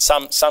 In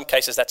some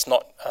cases, that's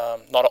not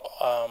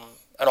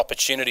an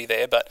opportunity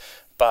there, but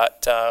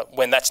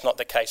when that's not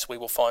the case, we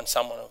will find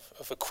someone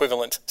of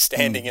equivalent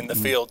standing in the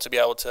field to be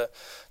able to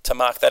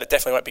mark that. It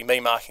definitely won't be me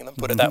marking them,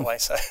 put it that way.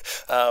 So,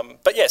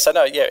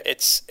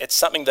 it's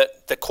something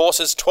that the course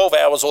is 12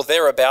 hours or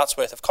thereabouts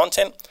worth of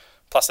content,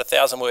 plus a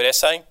 1,000-word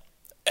essay,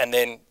 and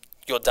then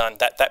you're done.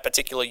 That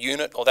particular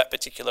unit or that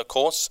particular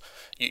course,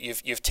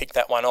 you've ticked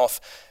that one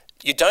off.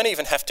 You don't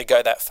even have to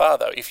go that far,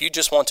 though. If you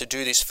just want to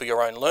do this for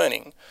your own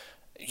learning,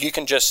 you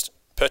can just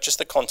purchase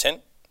the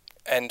content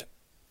and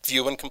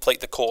view and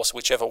complete the course,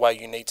 whichever way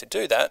you need to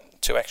do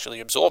that to actually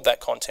absorb that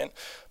content.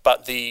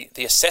 But the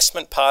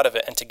assessment part of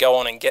it and to go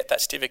on and get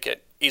that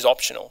certificate is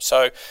optional.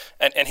 So,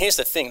 and here's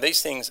the thing,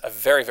 these things are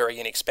very, very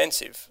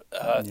inexpensive.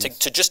 Yes.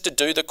 To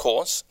do the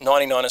course,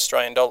 99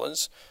 Australian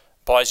dollars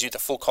buys you the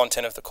full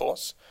content of the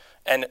course.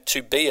 And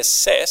to be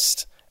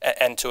assessed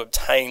and to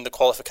obtain the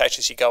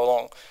qualifications you go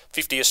along,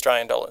 50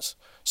 Australian dollars.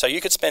 So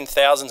you could spend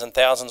thousands and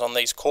thousands on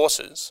these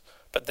courses,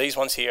 but these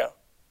ones here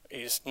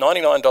is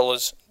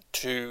 $99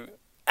 to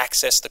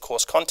access the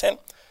course content,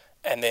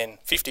 and then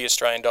 50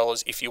 Australian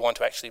dollars if you want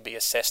to actually be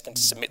assessed and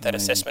to submit that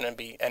assessment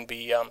and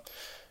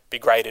be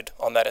graded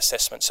on that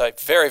assessment. So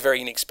very,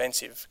 very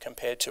inexpensive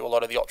compared to a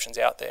lot of the options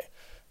out there.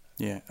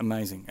 Yeah,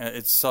 amazing.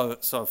 It's so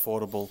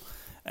affordable,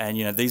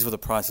 and these were the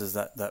prices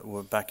that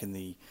were back in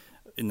the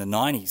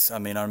 90s. I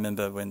mean, I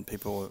remember when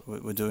people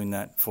were doing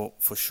that for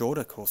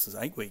shorter courses,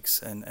 8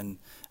 weeks, and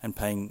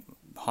paying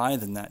higher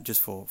than that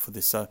just for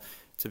this. So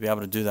to be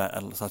able to do that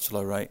at such a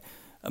low rate,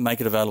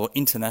 make it available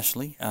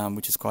internationally,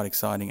 which is quite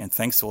exciting. And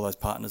thanks to all those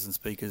partners and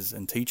speakers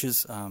and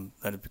teachers that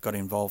have got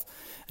involved.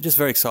 I'm just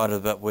very excited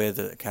about where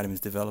the Academy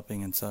is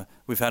developing. And so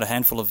we've had a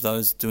handful of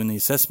those doing the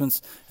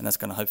assessments, and that's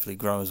going to hopefully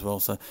grow as well.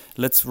 So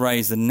let's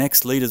raise the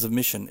next leaders of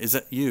mission. Is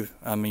it you?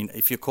 I mean,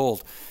 if you're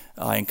called,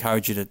 I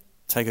encourage you to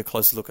take a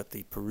closer look at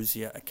the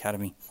Parousia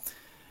Academy.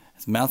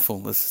 It's a mouthful.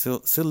 There's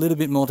still a little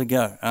bit more to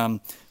go.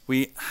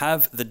 We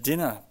have the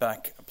dinner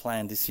back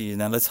planned this year.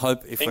 Now let's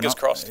hope fingers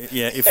crossed.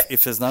 Yeah,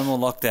 if there's no more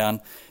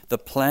lockdown, the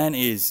plan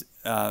is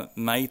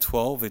May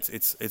 12.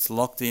 It's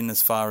locked in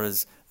as far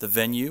as the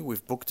venue.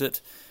 We've booked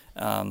it.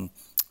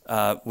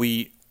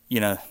 We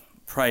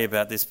pray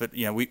about this, but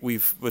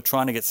we're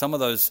trying to get some of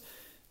those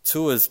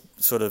tours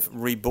sort of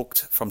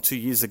rebooked from 2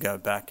 years ago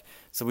back.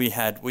 So we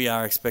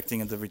are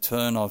expecting the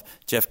return of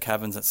Jeff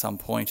Cavins at some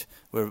point.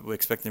 We're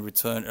expecting the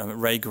return.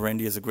 Ray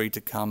Gurendi has agreed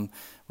to come.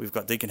 We've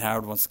got Deacon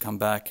Harold wants to come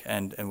back,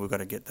 and we've got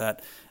to get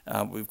that.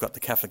 We've got the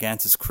Catholic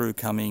Answers crew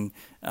coming.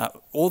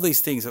 All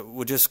these things,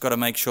 we've just got to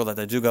make sure that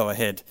they do go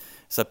ahead.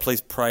 So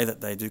please pray that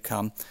they do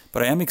come.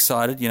 But I am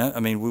excited.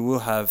 We will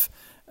have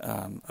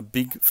a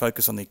big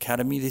focus on the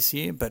Academy this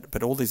year,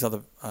 but all these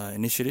other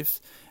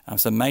initiatives.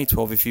 So May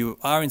 12, if you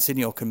are in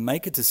Sydney or can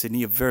make it to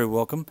Sydney, you're very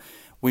welcome.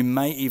 We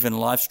may even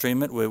live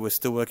stream it. We're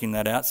still working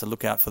that out, so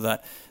look out for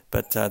that.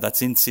 But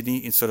that's in Sydney.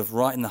 It's sort of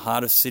right in the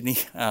heart of Sydney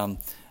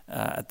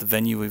at the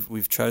venue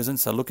we've chosen.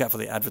 So look out for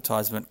the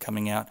advertisement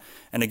coming out.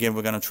 And again,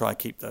 we're going to try to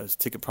keep those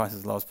ticket prices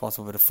as low as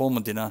possible. But a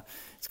formal dinner,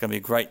 it's going to be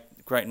a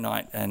great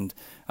night. And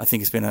I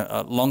think it's been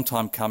a long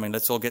time coming.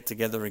 Let's all get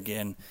together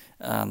again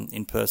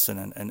in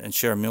person and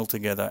share a meal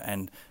together,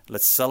 and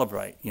let's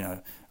celebrate,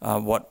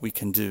 what we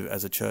can do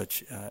as a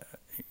church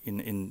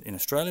in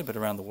Australia, but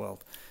around the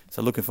world.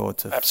 So looking forward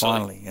to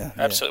Absolutely. finally.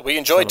 Absolutely. We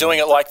enjoy doing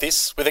it like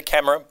this with a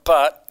camera,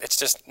 but it's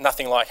just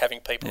nothing like having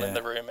people in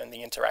the room and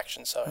the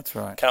interaction. So that's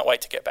right. Can't wait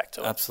to get back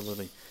to it.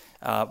 Absolutely.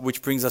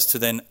 Which brings us to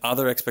then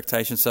other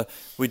expectations. So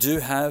we do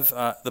have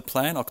the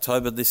plan,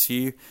 October this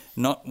year,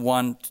 not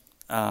one,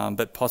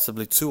 but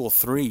possibly 2 or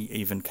 3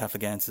 even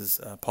Catholic Answers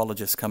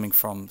apologists coming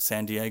from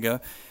San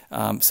Diego.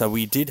 So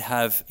we did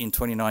have in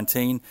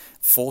 2019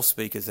 4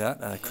 speakers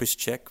out. Chris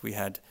Check, we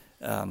had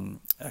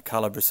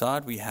Carlo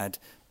Broussard, we had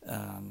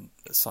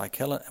Cy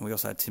Keller, and we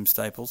also had Tim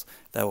Staples.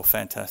 They were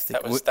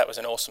fantastic. That was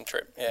an awesome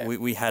trip. Yeah,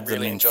 we had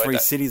really them in 3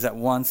 cities at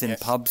once, in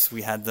pubs.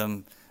 We had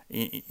them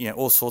in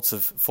all sorts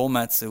of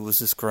formats. It was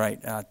just great.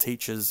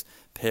 Teachers,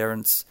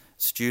 parents,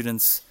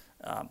 students,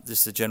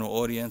 just the general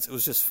audience. It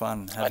was just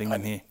fun having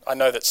them here. I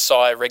know that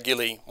Cy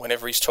regularly,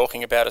 whenever he's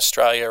talking about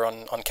Australia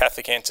on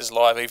Catholic Answers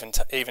Live,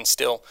 even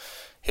still,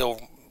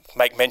 he'll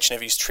make mention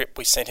of his trip.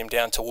 We sent him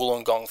down to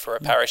Wollongong for a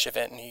parish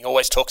event, and he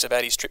always talks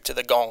about his trip to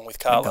the Gong with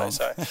Carlo.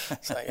 So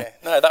yeah.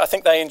 No, I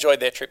think they enjoyed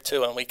their trip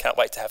too, and we can't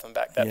wait to have them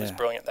back. That was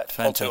brilliant, that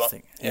fantastic whole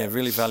tour. Yeah,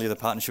 really value the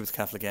partnership with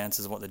Catholic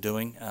Answers, what they're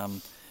doing.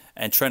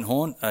 And Trent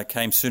Horn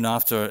came soon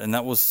after, and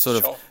that was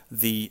sort of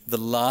the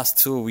last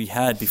tour we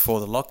had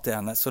before the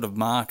lockdown. That sort of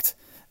marked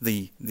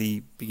the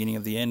beginning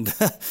of the end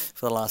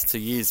for the last 2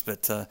 years,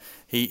 but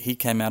he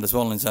came out as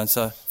well on his own.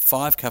 So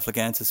 5 Catholic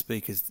Answers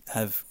speakers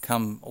have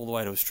come all the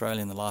way to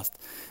Australia in the last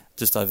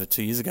just over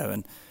 2 years ago,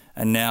 and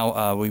And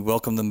now we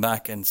welcome them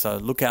back, and so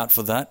look out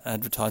for that.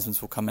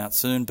 Advertisements will come out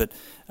soon, but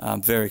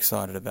I'm very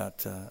excited about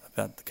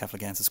the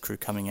Catholic Answers crew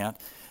coming out.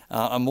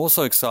 I'm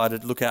also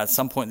excited, look out at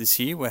some point this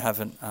year, we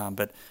haven't,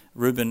 but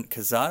Ruben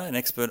Cazada, an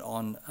expert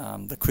on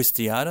the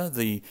Christiada,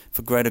 the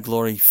For Greater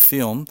Glory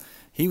film,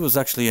 he was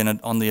actually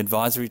on the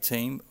advisory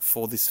team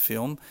for this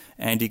film.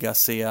 Andy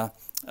Garcia,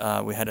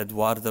 we had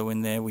Eduardo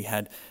in there, we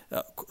had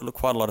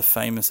quite a lot of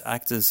famous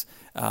actors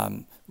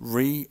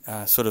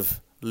sort of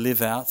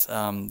live out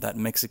that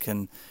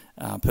Mexican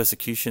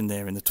persecution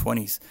there in the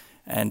 1920s.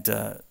 And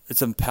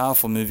it's a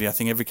powerful movie. I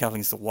think every Catholic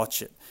needs to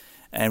watch it.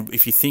 And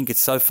if you think it's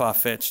so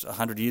far-fetched,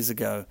 100 years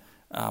ago,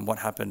 what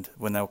happened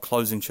when they were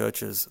closing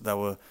churches, they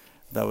were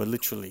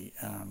literally,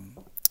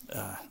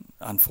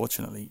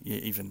 unfortunately,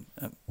 even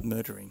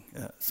murdering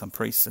some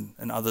priests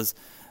and others,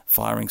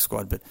 firing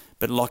squad,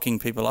 but locking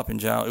people up in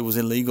jail. It was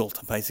illegal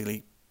to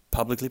basically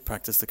publicly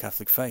practice the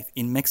Catholic faith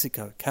in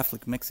Mexico,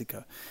 Catholic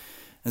Mexico.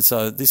 And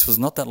so this was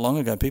not that long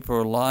ago. People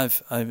are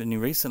alive only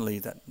recently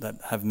that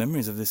have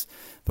memories of this.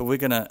 But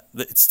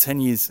it's 10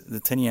 years, the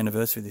 10-year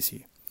anniversary this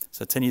year.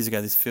 So 10 years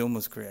ago, this film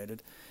was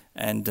created,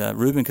 and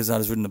Ruben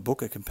Cazada's written a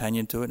book, a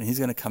companion to it, and he's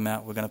going to come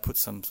out. We're going to put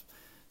some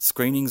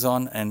screenings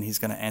on, and he's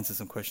going to answer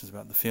some questions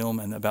about the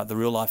film and about the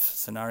real-life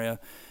scenario.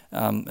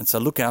 And so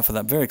look out for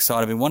that. Very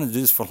excited. We wanted to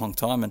do this for a long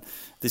time, and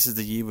this is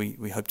the year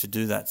we hope to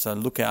do that. So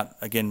look out.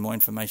 Again, more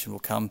information will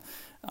come.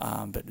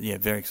 But yeah,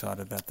 very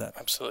excited about that.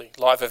 Absolutely.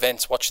 Live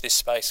events, watch this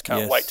space.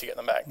 Can't wait to get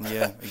them back.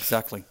 Yeah,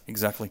 exactly.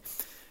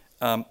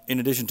 In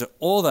addition to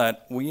all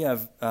that, we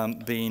have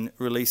been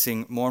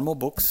releasing more and more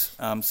books.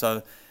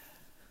 So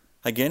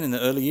again, in the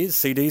early years,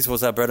 CDs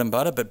was our bread and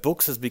butter, but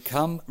books has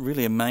become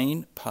really a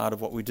main part of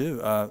what we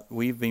do.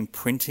 We've been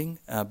printing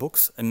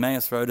books.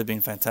 Emmaus Road have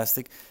been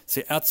fantastic.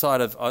 See,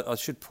 outside of, I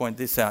should point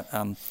this out,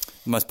 the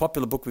most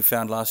popular book we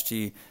found last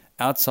year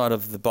outside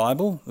of the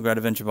Bible, the Great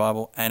Adventure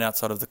Bible, and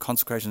outside of the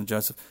Consecration of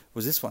Joseph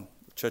was this one,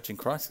 Church in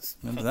Crisis.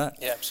 Remember that?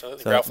 Yeah,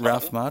 absolutely. So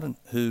Ralph Martin,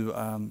 who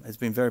has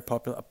been very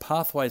popular. A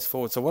Pathways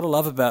Forward. So what I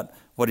love about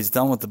what he's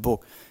done with the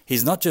book,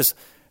 he's not just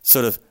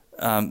sort of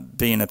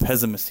being a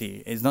pessimist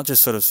here. He's not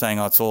just sort of saying,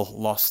 it's all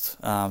lost,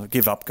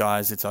 give up,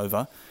 guys, it's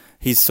over.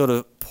 He's sort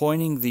of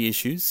pointing the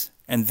issues,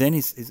 and then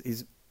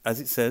he's as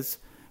it says,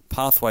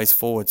 pathways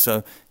forward.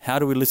 So how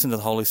do we listen to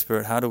the Holy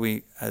Spirit? How do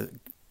we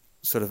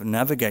sort of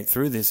navigate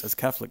through this as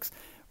Catholics,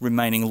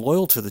 remaining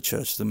loyal to the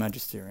Church, the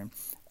magisterium,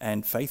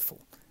 and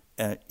faithful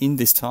in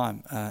this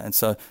time? And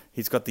so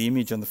he's got the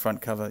image on the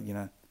front cover,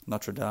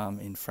 Notre Dame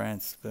in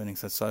France burning,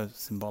 so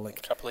symbolic.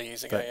 A couple of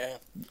years ago, yeah.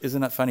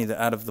 Isn't that funny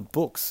that out of the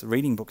books,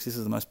 reading books, this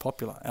is the most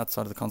popular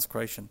outside of the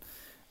consecration.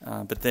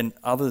 But then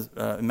other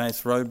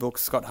Emmaus Road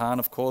books, Scott Hahn,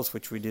 of course,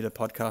 which we did a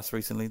podcast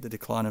recently, The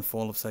Decline and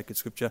Fall of Sacred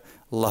Scripture.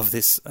 Love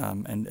this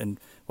and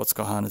what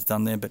Scott Hahn has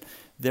done there. But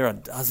there are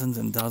dozens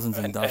and dozens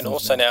and dozens. And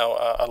also now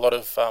a lot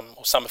of,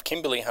 some of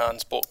Kimberly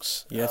Hahn's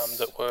books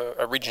that were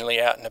originally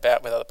out and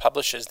about with other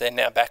publishers, they're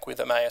now back with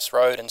Emmaus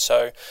Road. And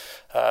so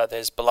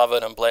there's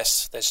Beloved and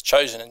Blessed, there's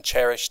Chosen and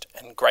Cherished,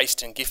 and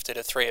Graced and Gifted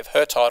are three of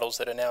her titles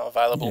that are now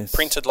available,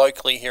 printed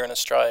locally here in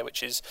Australia,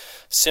 which is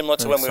similar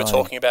to when we were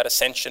talking about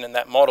Ascension and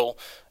that model.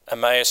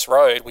 Emmaus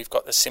Road, we've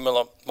got the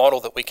similar model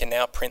that we can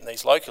now print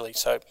these locally.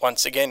 So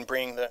once again,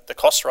 bringing the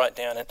cost right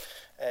down.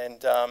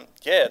 And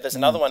there's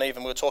another one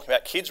even. We were talking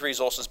about kids'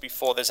 resources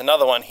before. There's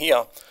another one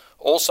here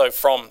also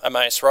from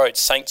Emmaus Road,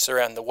 Saints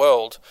Around the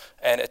World.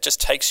 And it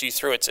just takes you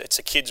through. It's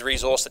a kids'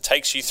 resource that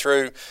takes you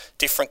through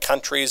different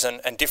countries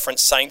and different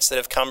saints that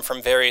have come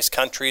from various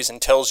countries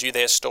and tells you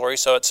their story.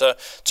 So it's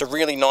a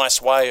really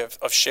nice way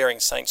of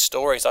sharing saints'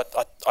 stories.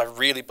 I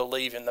really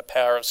believe in the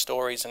power of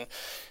stories, and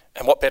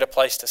what better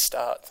place to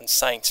start than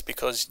saints,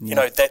 because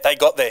they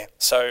got there.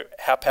 So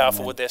how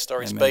powerful would their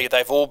stories be?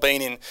 They've all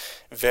been in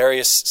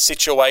various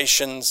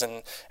situations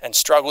and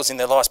struggles in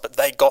their lives, but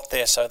they got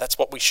there. So that's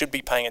what we should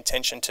be paying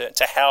attention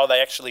to how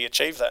they actually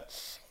achieve that.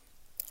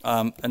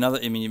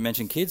 You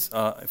mentioned kids.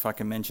 If I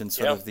can mention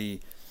sort of the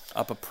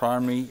upper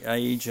primary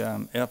age,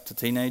 up to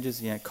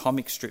teenagers,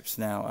 comic strips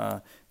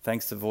now.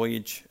 Thanks to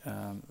Voyage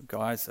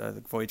guys,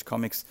 the Voyage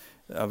Comics,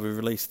 we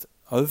released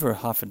over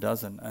half a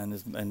dozen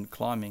and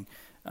climbing.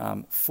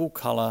 Full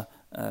colour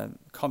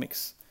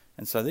comics,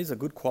 and so these are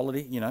good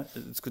quality.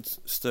 It's good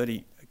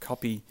sturdy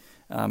copy,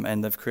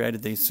 and they've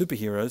created these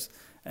superheroes.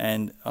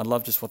 And I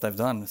love just what they've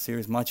done. The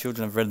series, my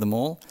children have read them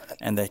all,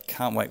 and they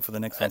can't wait for the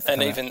next one.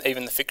 And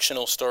even the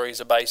fictional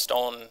stories are based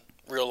on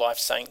real life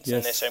saints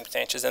and their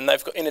circumstances. And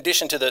they've got, in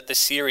addition to the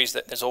series,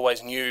 that there's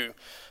always new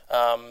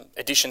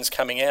editions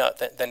coming out,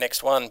 the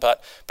next one,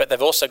 but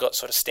they've also got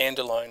sort of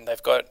standalone.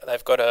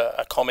 They've got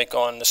a comic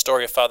on the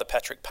story of Father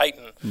Patrick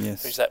Peyton,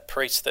 who's that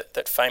priest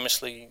that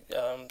famously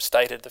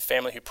stated the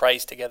family who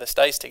prays together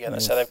stays together.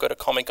 So they've got a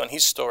comic on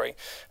his story.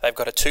 They've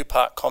got a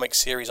 2-part comic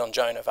series on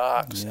Joan of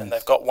Arc, and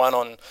they've got one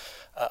on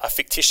a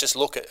fictitious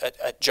look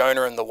at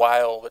Jonah and the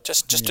whale, but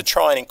just to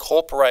try and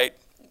incorporate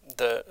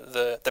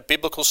the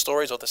biblical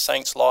stories or the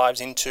saints'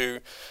 lives into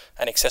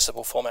an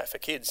accessible format for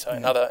kids. So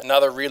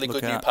another really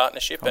good new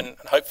partnership, and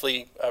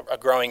hopefully a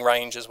growing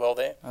range as well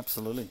there.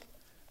 Absolutely.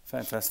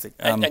 Fantastic.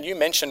 And you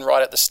mentioned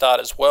right at the start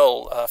as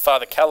well,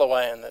 Father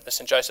Callaway and the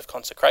St. Joseph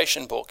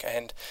Consecration book,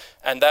 and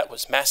that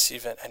was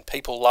massive, and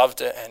people loved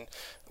it. And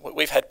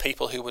we've had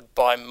people who would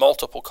buy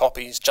multiple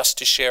copies just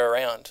to share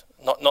around,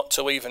 not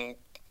to even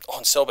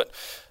on sell, but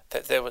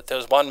there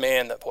was one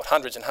man that bought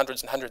hundreds and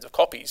hundreds and hundreds of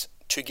copies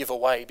to give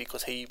away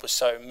because he was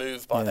so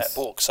moved by that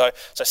book. So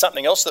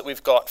something else that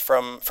we've got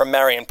from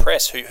Marion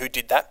Press, who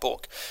did that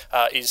book,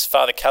 is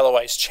Father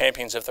Callaway's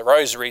Champions of the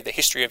Rosary, The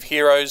History of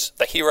Heroes,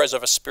 The Heroes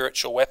of a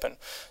Spiritual Weapon.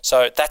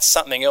 So that's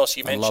something else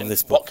you mentioned. I love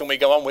this book. What can we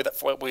go on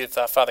with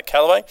Father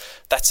Callaway?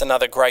 That's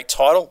another great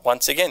title.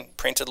 Once again,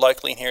 printed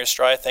locally in here in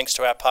Australia, thanks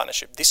to our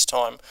partnership this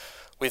time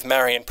with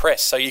Marion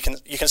Press. So you can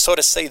sort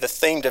of see the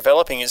theme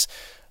developing is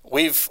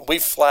we've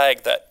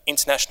flagged that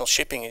international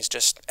shipping is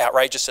just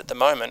outrageous at the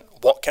moment.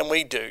 What can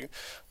we do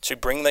to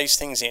bring these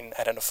things in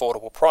at an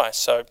affordable price?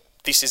 So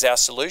this is our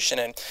solution,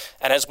 and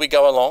as we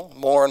go along,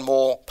 more and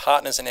more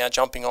partners are now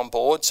jumping on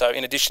board. So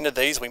in addition to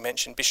these, we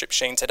mentioned Bishop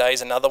Sheen today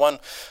is another one.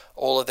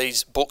 All of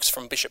these books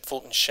from Bishop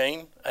Fulton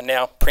Sheen are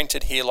now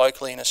printed here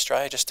locally in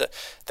Australia.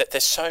 That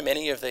there's so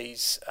many of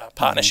these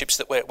partnerships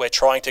that we're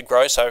trying to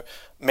grow. So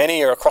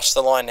many are across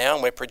the line now,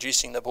 and we're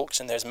producing the books,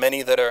 and there's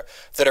many that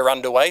are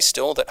underway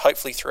still, that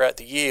hopefully throughout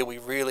the year we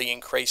really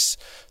increase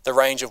the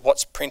range of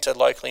what's printed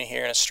locally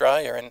here in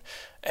Australia.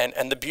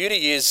 And the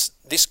beauty is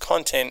this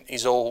content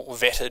is all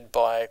vetted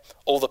by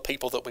all the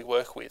people that we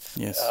work with.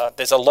 Yes.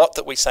 There's a lot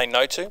that we say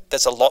no to.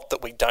 There's a lot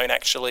that we don't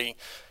actually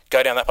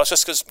go down that path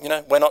just because,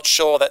 we're not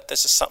sure that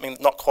this is something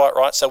not quite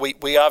right. So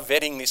we are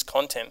vetting this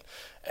content,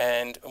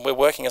 and we're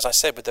working, as I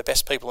said, with the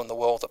best people in the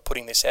world at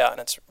putting this out. And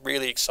it's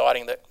really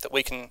exciting that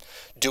we can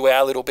do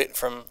our little bit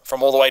from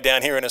all the way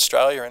down here in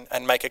Australia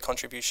and make a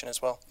contribution as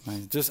well.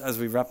 Just as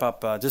we wrap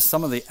up, just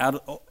some of the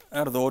out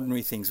of the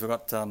ordinary things. We've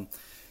got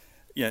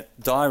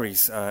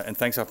diaries, and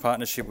thanks to our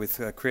partnership with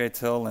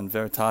Createl and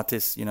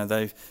Veritatis,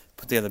 they've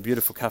put together a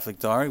beautiful Catholic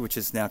diary, which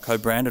is now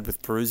co-branded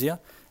with Perusia.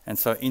 And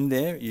so in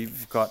there,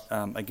 you've got,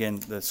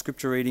 again, the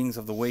scripture readings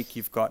of the week.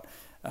 You've got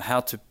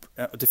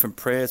different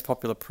prayers,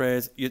 popular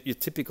prayers, your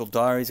typical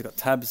diaries. You've got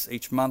tabs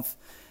each month,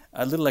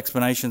 little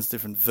explanations,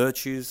 different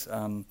virtues,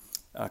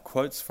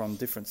 quotes from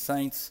different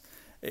saints.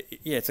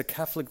 It's a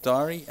Catholic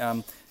diary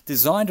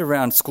designed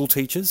around school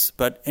teachers,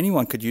 but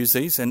anyone could use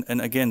these. And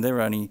again,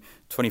 they're only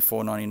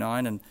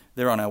 $24.99, and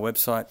they're on our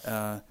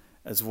website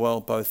as well,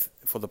 both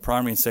for the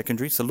primary and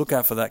secondary. So look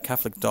out for that,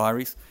 Catholic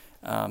Diaries.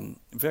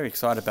 Very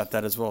excited about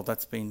that as well.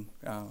 That's been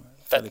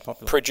fairly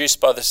popular. Produced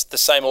by the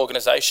same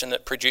organisation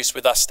that produced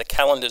with us the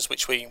calendars,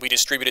 which we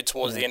distributed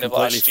towards the end of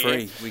last year.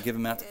 Completely free. We give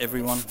them out to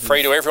everyone.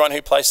 Free to everyone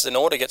who places an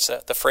order gets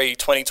the free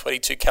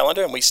 2022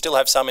 calendar, and we still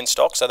have some in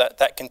stock, so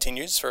that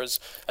continues for as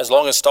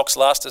long as stocks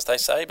last, as they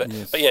say. But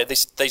yeah,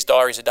 these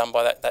diaries are done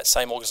by that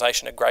same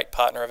organisation, a great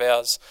partner of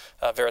ours,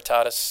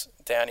 Veritatis,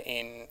 down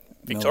in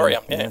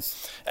Victoria.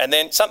 Yes. And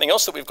then something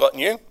else that we've got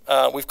new,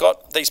 we've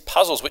got these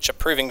puzzles which are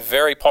proving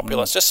very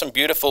popular. It's just some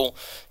beautiful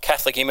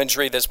Catholic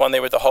imagery. There's one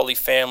there with the Holy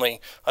Family.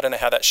 I don't know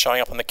how that's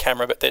showing up on the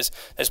camera, but there's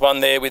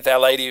one there with Our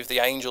Lady of the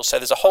Angels. So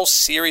there's a whole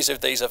series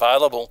of these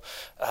available,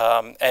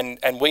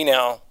 and we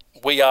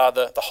are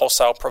the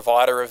wholesale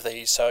provider of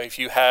these. So if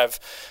you have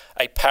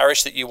a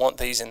parish that you want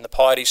these in the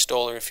piety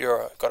stall, or if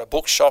you've got a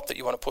bookshop that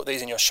you want to put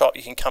these in your shop,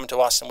 you can come to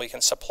us and we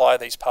can supply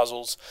these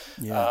puzzles.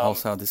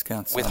 Wholesale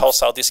discounts. With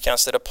wholesale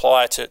discounts that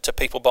apply to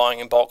people buying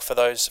in bulk for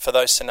those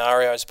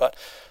scenarios. But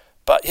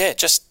yeah,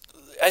 just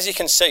as you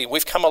can see,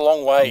 we've come a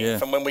long way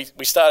from when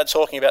we started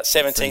talking about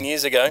 17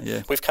 years ago.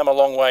 Yeah. We've come a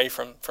long way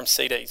from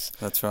CDs.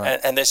 That's right.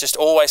 And there's just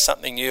always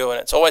something new, and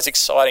it's always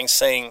exciting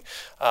seeing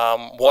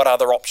what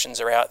other options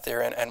are out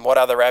there and what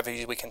other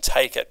avenues we can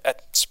take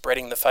at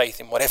spreading the faith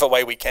in whatever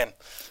way we can.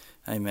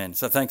 Amen.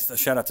 So thanks,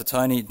 shout out to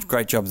Tony.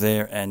 Great job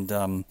there,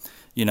 and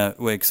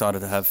we're excited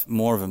to have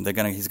more of them.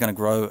 He's going to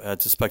grow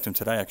to Spectrum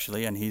today,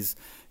 actually, and he's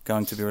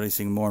going to be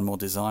releasing more and more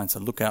designs. So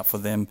look out for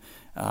them.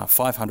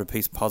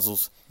 500-piece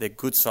puzzles. They're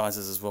good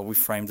sizes as well. We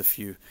framed a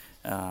few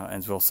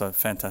as well, so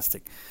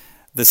fantastic.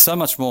 There's so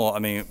much more. I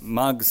mean,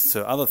 mugs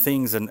to other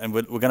things, and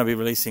we're going to be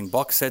releasing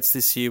box sets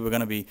this year. We're going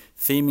to be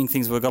theming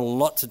things. We've got a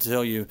lot to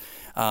tell you.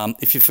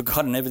 If you've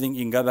forgotten everything,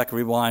 you can go back,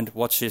 rewind,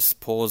 watch this,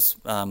 pause.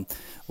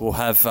 We'll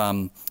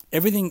have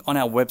everything on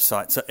our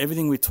website. So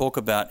everything we talk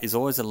about is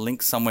always a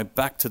link somewhere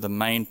back to the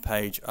main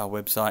page, our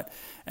website.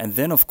 And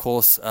then, of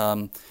course,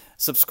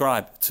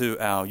 subscribe to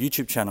our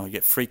YouTube channel. You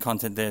get free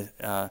content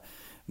there.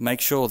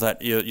 Make sure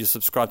that you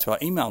subscribe to our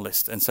email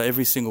list. And so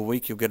every single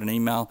week you'll get an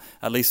email,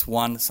 at least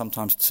one,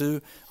 sometimes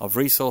two, of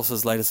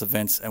resources, latest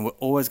events. And we're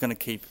always going to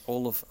keep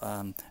all of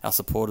our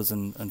supporters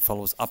and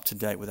followers up to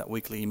date with that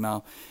weekly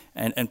email.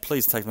 And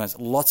please take notes.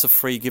 Lots of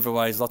free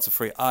giveaways, lots of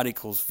free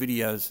articles,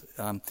 videos,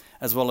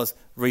 as well as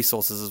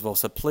resources as well.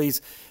 So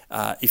please,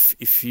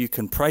 if you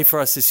can pray for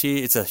us this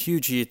year, it's a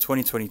huge year,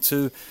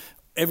 2022.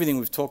 everything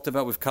we've talked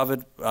about, we've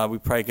covered, we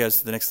pray it goes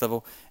to the next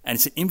level. And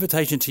it's an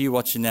invitation to you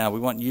watching now. We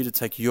want you to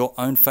take your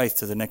own faith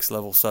to the next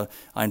level. So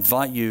I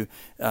invite you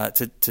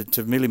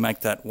to really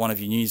make that one of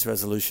your New Year's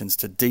resolutions,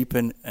 to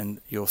deepen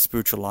your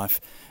spiritual life.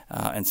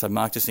 And so,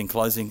 Mark, just in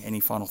closing, any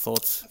final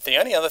thoughts? The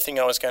only other thing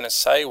I was going to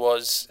say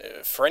was,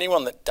 for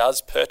anyone that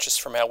does purchase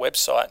from our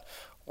website,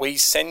 we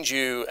send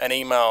you an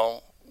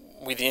email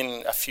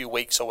within a few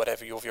weeks or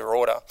whatever of your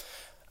order,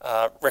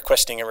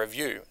 requesting a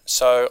review.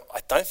 So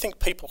I don't think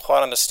people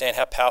quite understand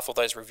how powerful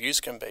those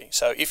reviews can be.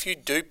 So if you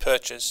do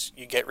purchase,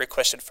 you get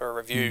requested for a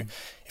review.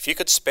 If you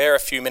could spare a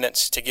few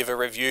minutes to give a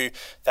review,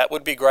 that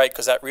would be great,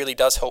 because that really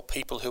does help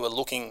people who are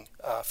looking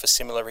for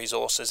similar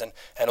resources,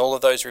 and all of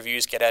those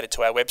reviews get added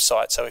to our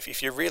website. So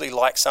if you really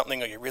like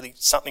something, or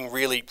something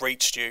really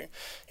reached you,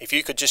 if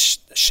you could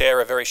just share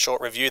a very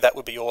short review, that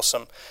would be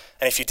awesome.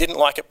 And if you didn't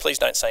like it, please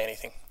don't say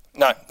anything.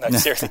 No,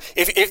 seriously.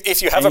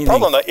 If you have a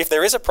problem, though, if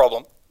there is a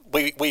problem,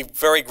 we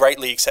very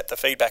greatly accept the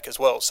feedback as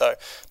well. So,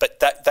 but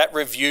that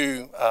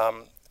review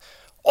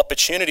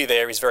opportunity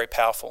there is very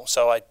powerful.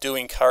 So I do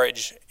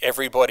encourage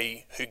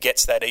everybody who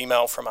gets that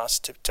email from us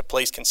to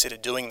please consider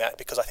doing that,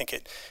 because I think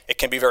it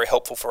can be very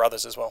helpful for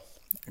others as well.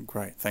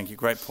 Great, thank you.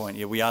 Great point.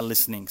 Yeah, we are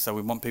listening, so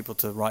we want people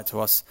to write to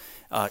us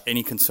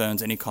any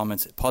concerns, any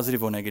comments,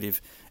 positive or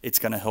negative. It's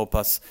going to help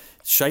us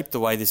shape the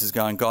way this is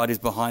going. God is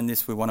behind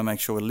this. We want to make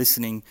sure we're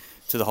listening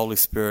to the Holy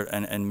Spirit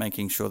and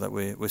making sure that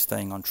we're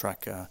staying on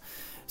track.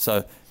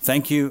 So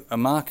thank you,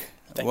 Mark.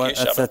 Thank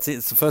you, that's it.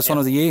 It's the first one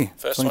of the year.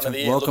 First one of the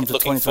year. Welcome to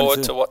 2022.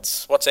 Looking forward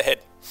to what's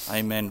ahead.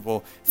 Amen.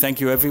 Well, thank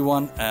you,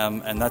 everyone.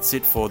 And that's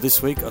it for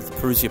this week of the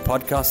Parousia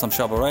Podcast. I'm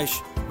Shaba Raish,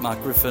 Mark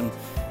Griffin.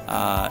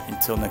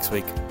 Until next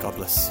week, God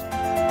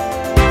bless.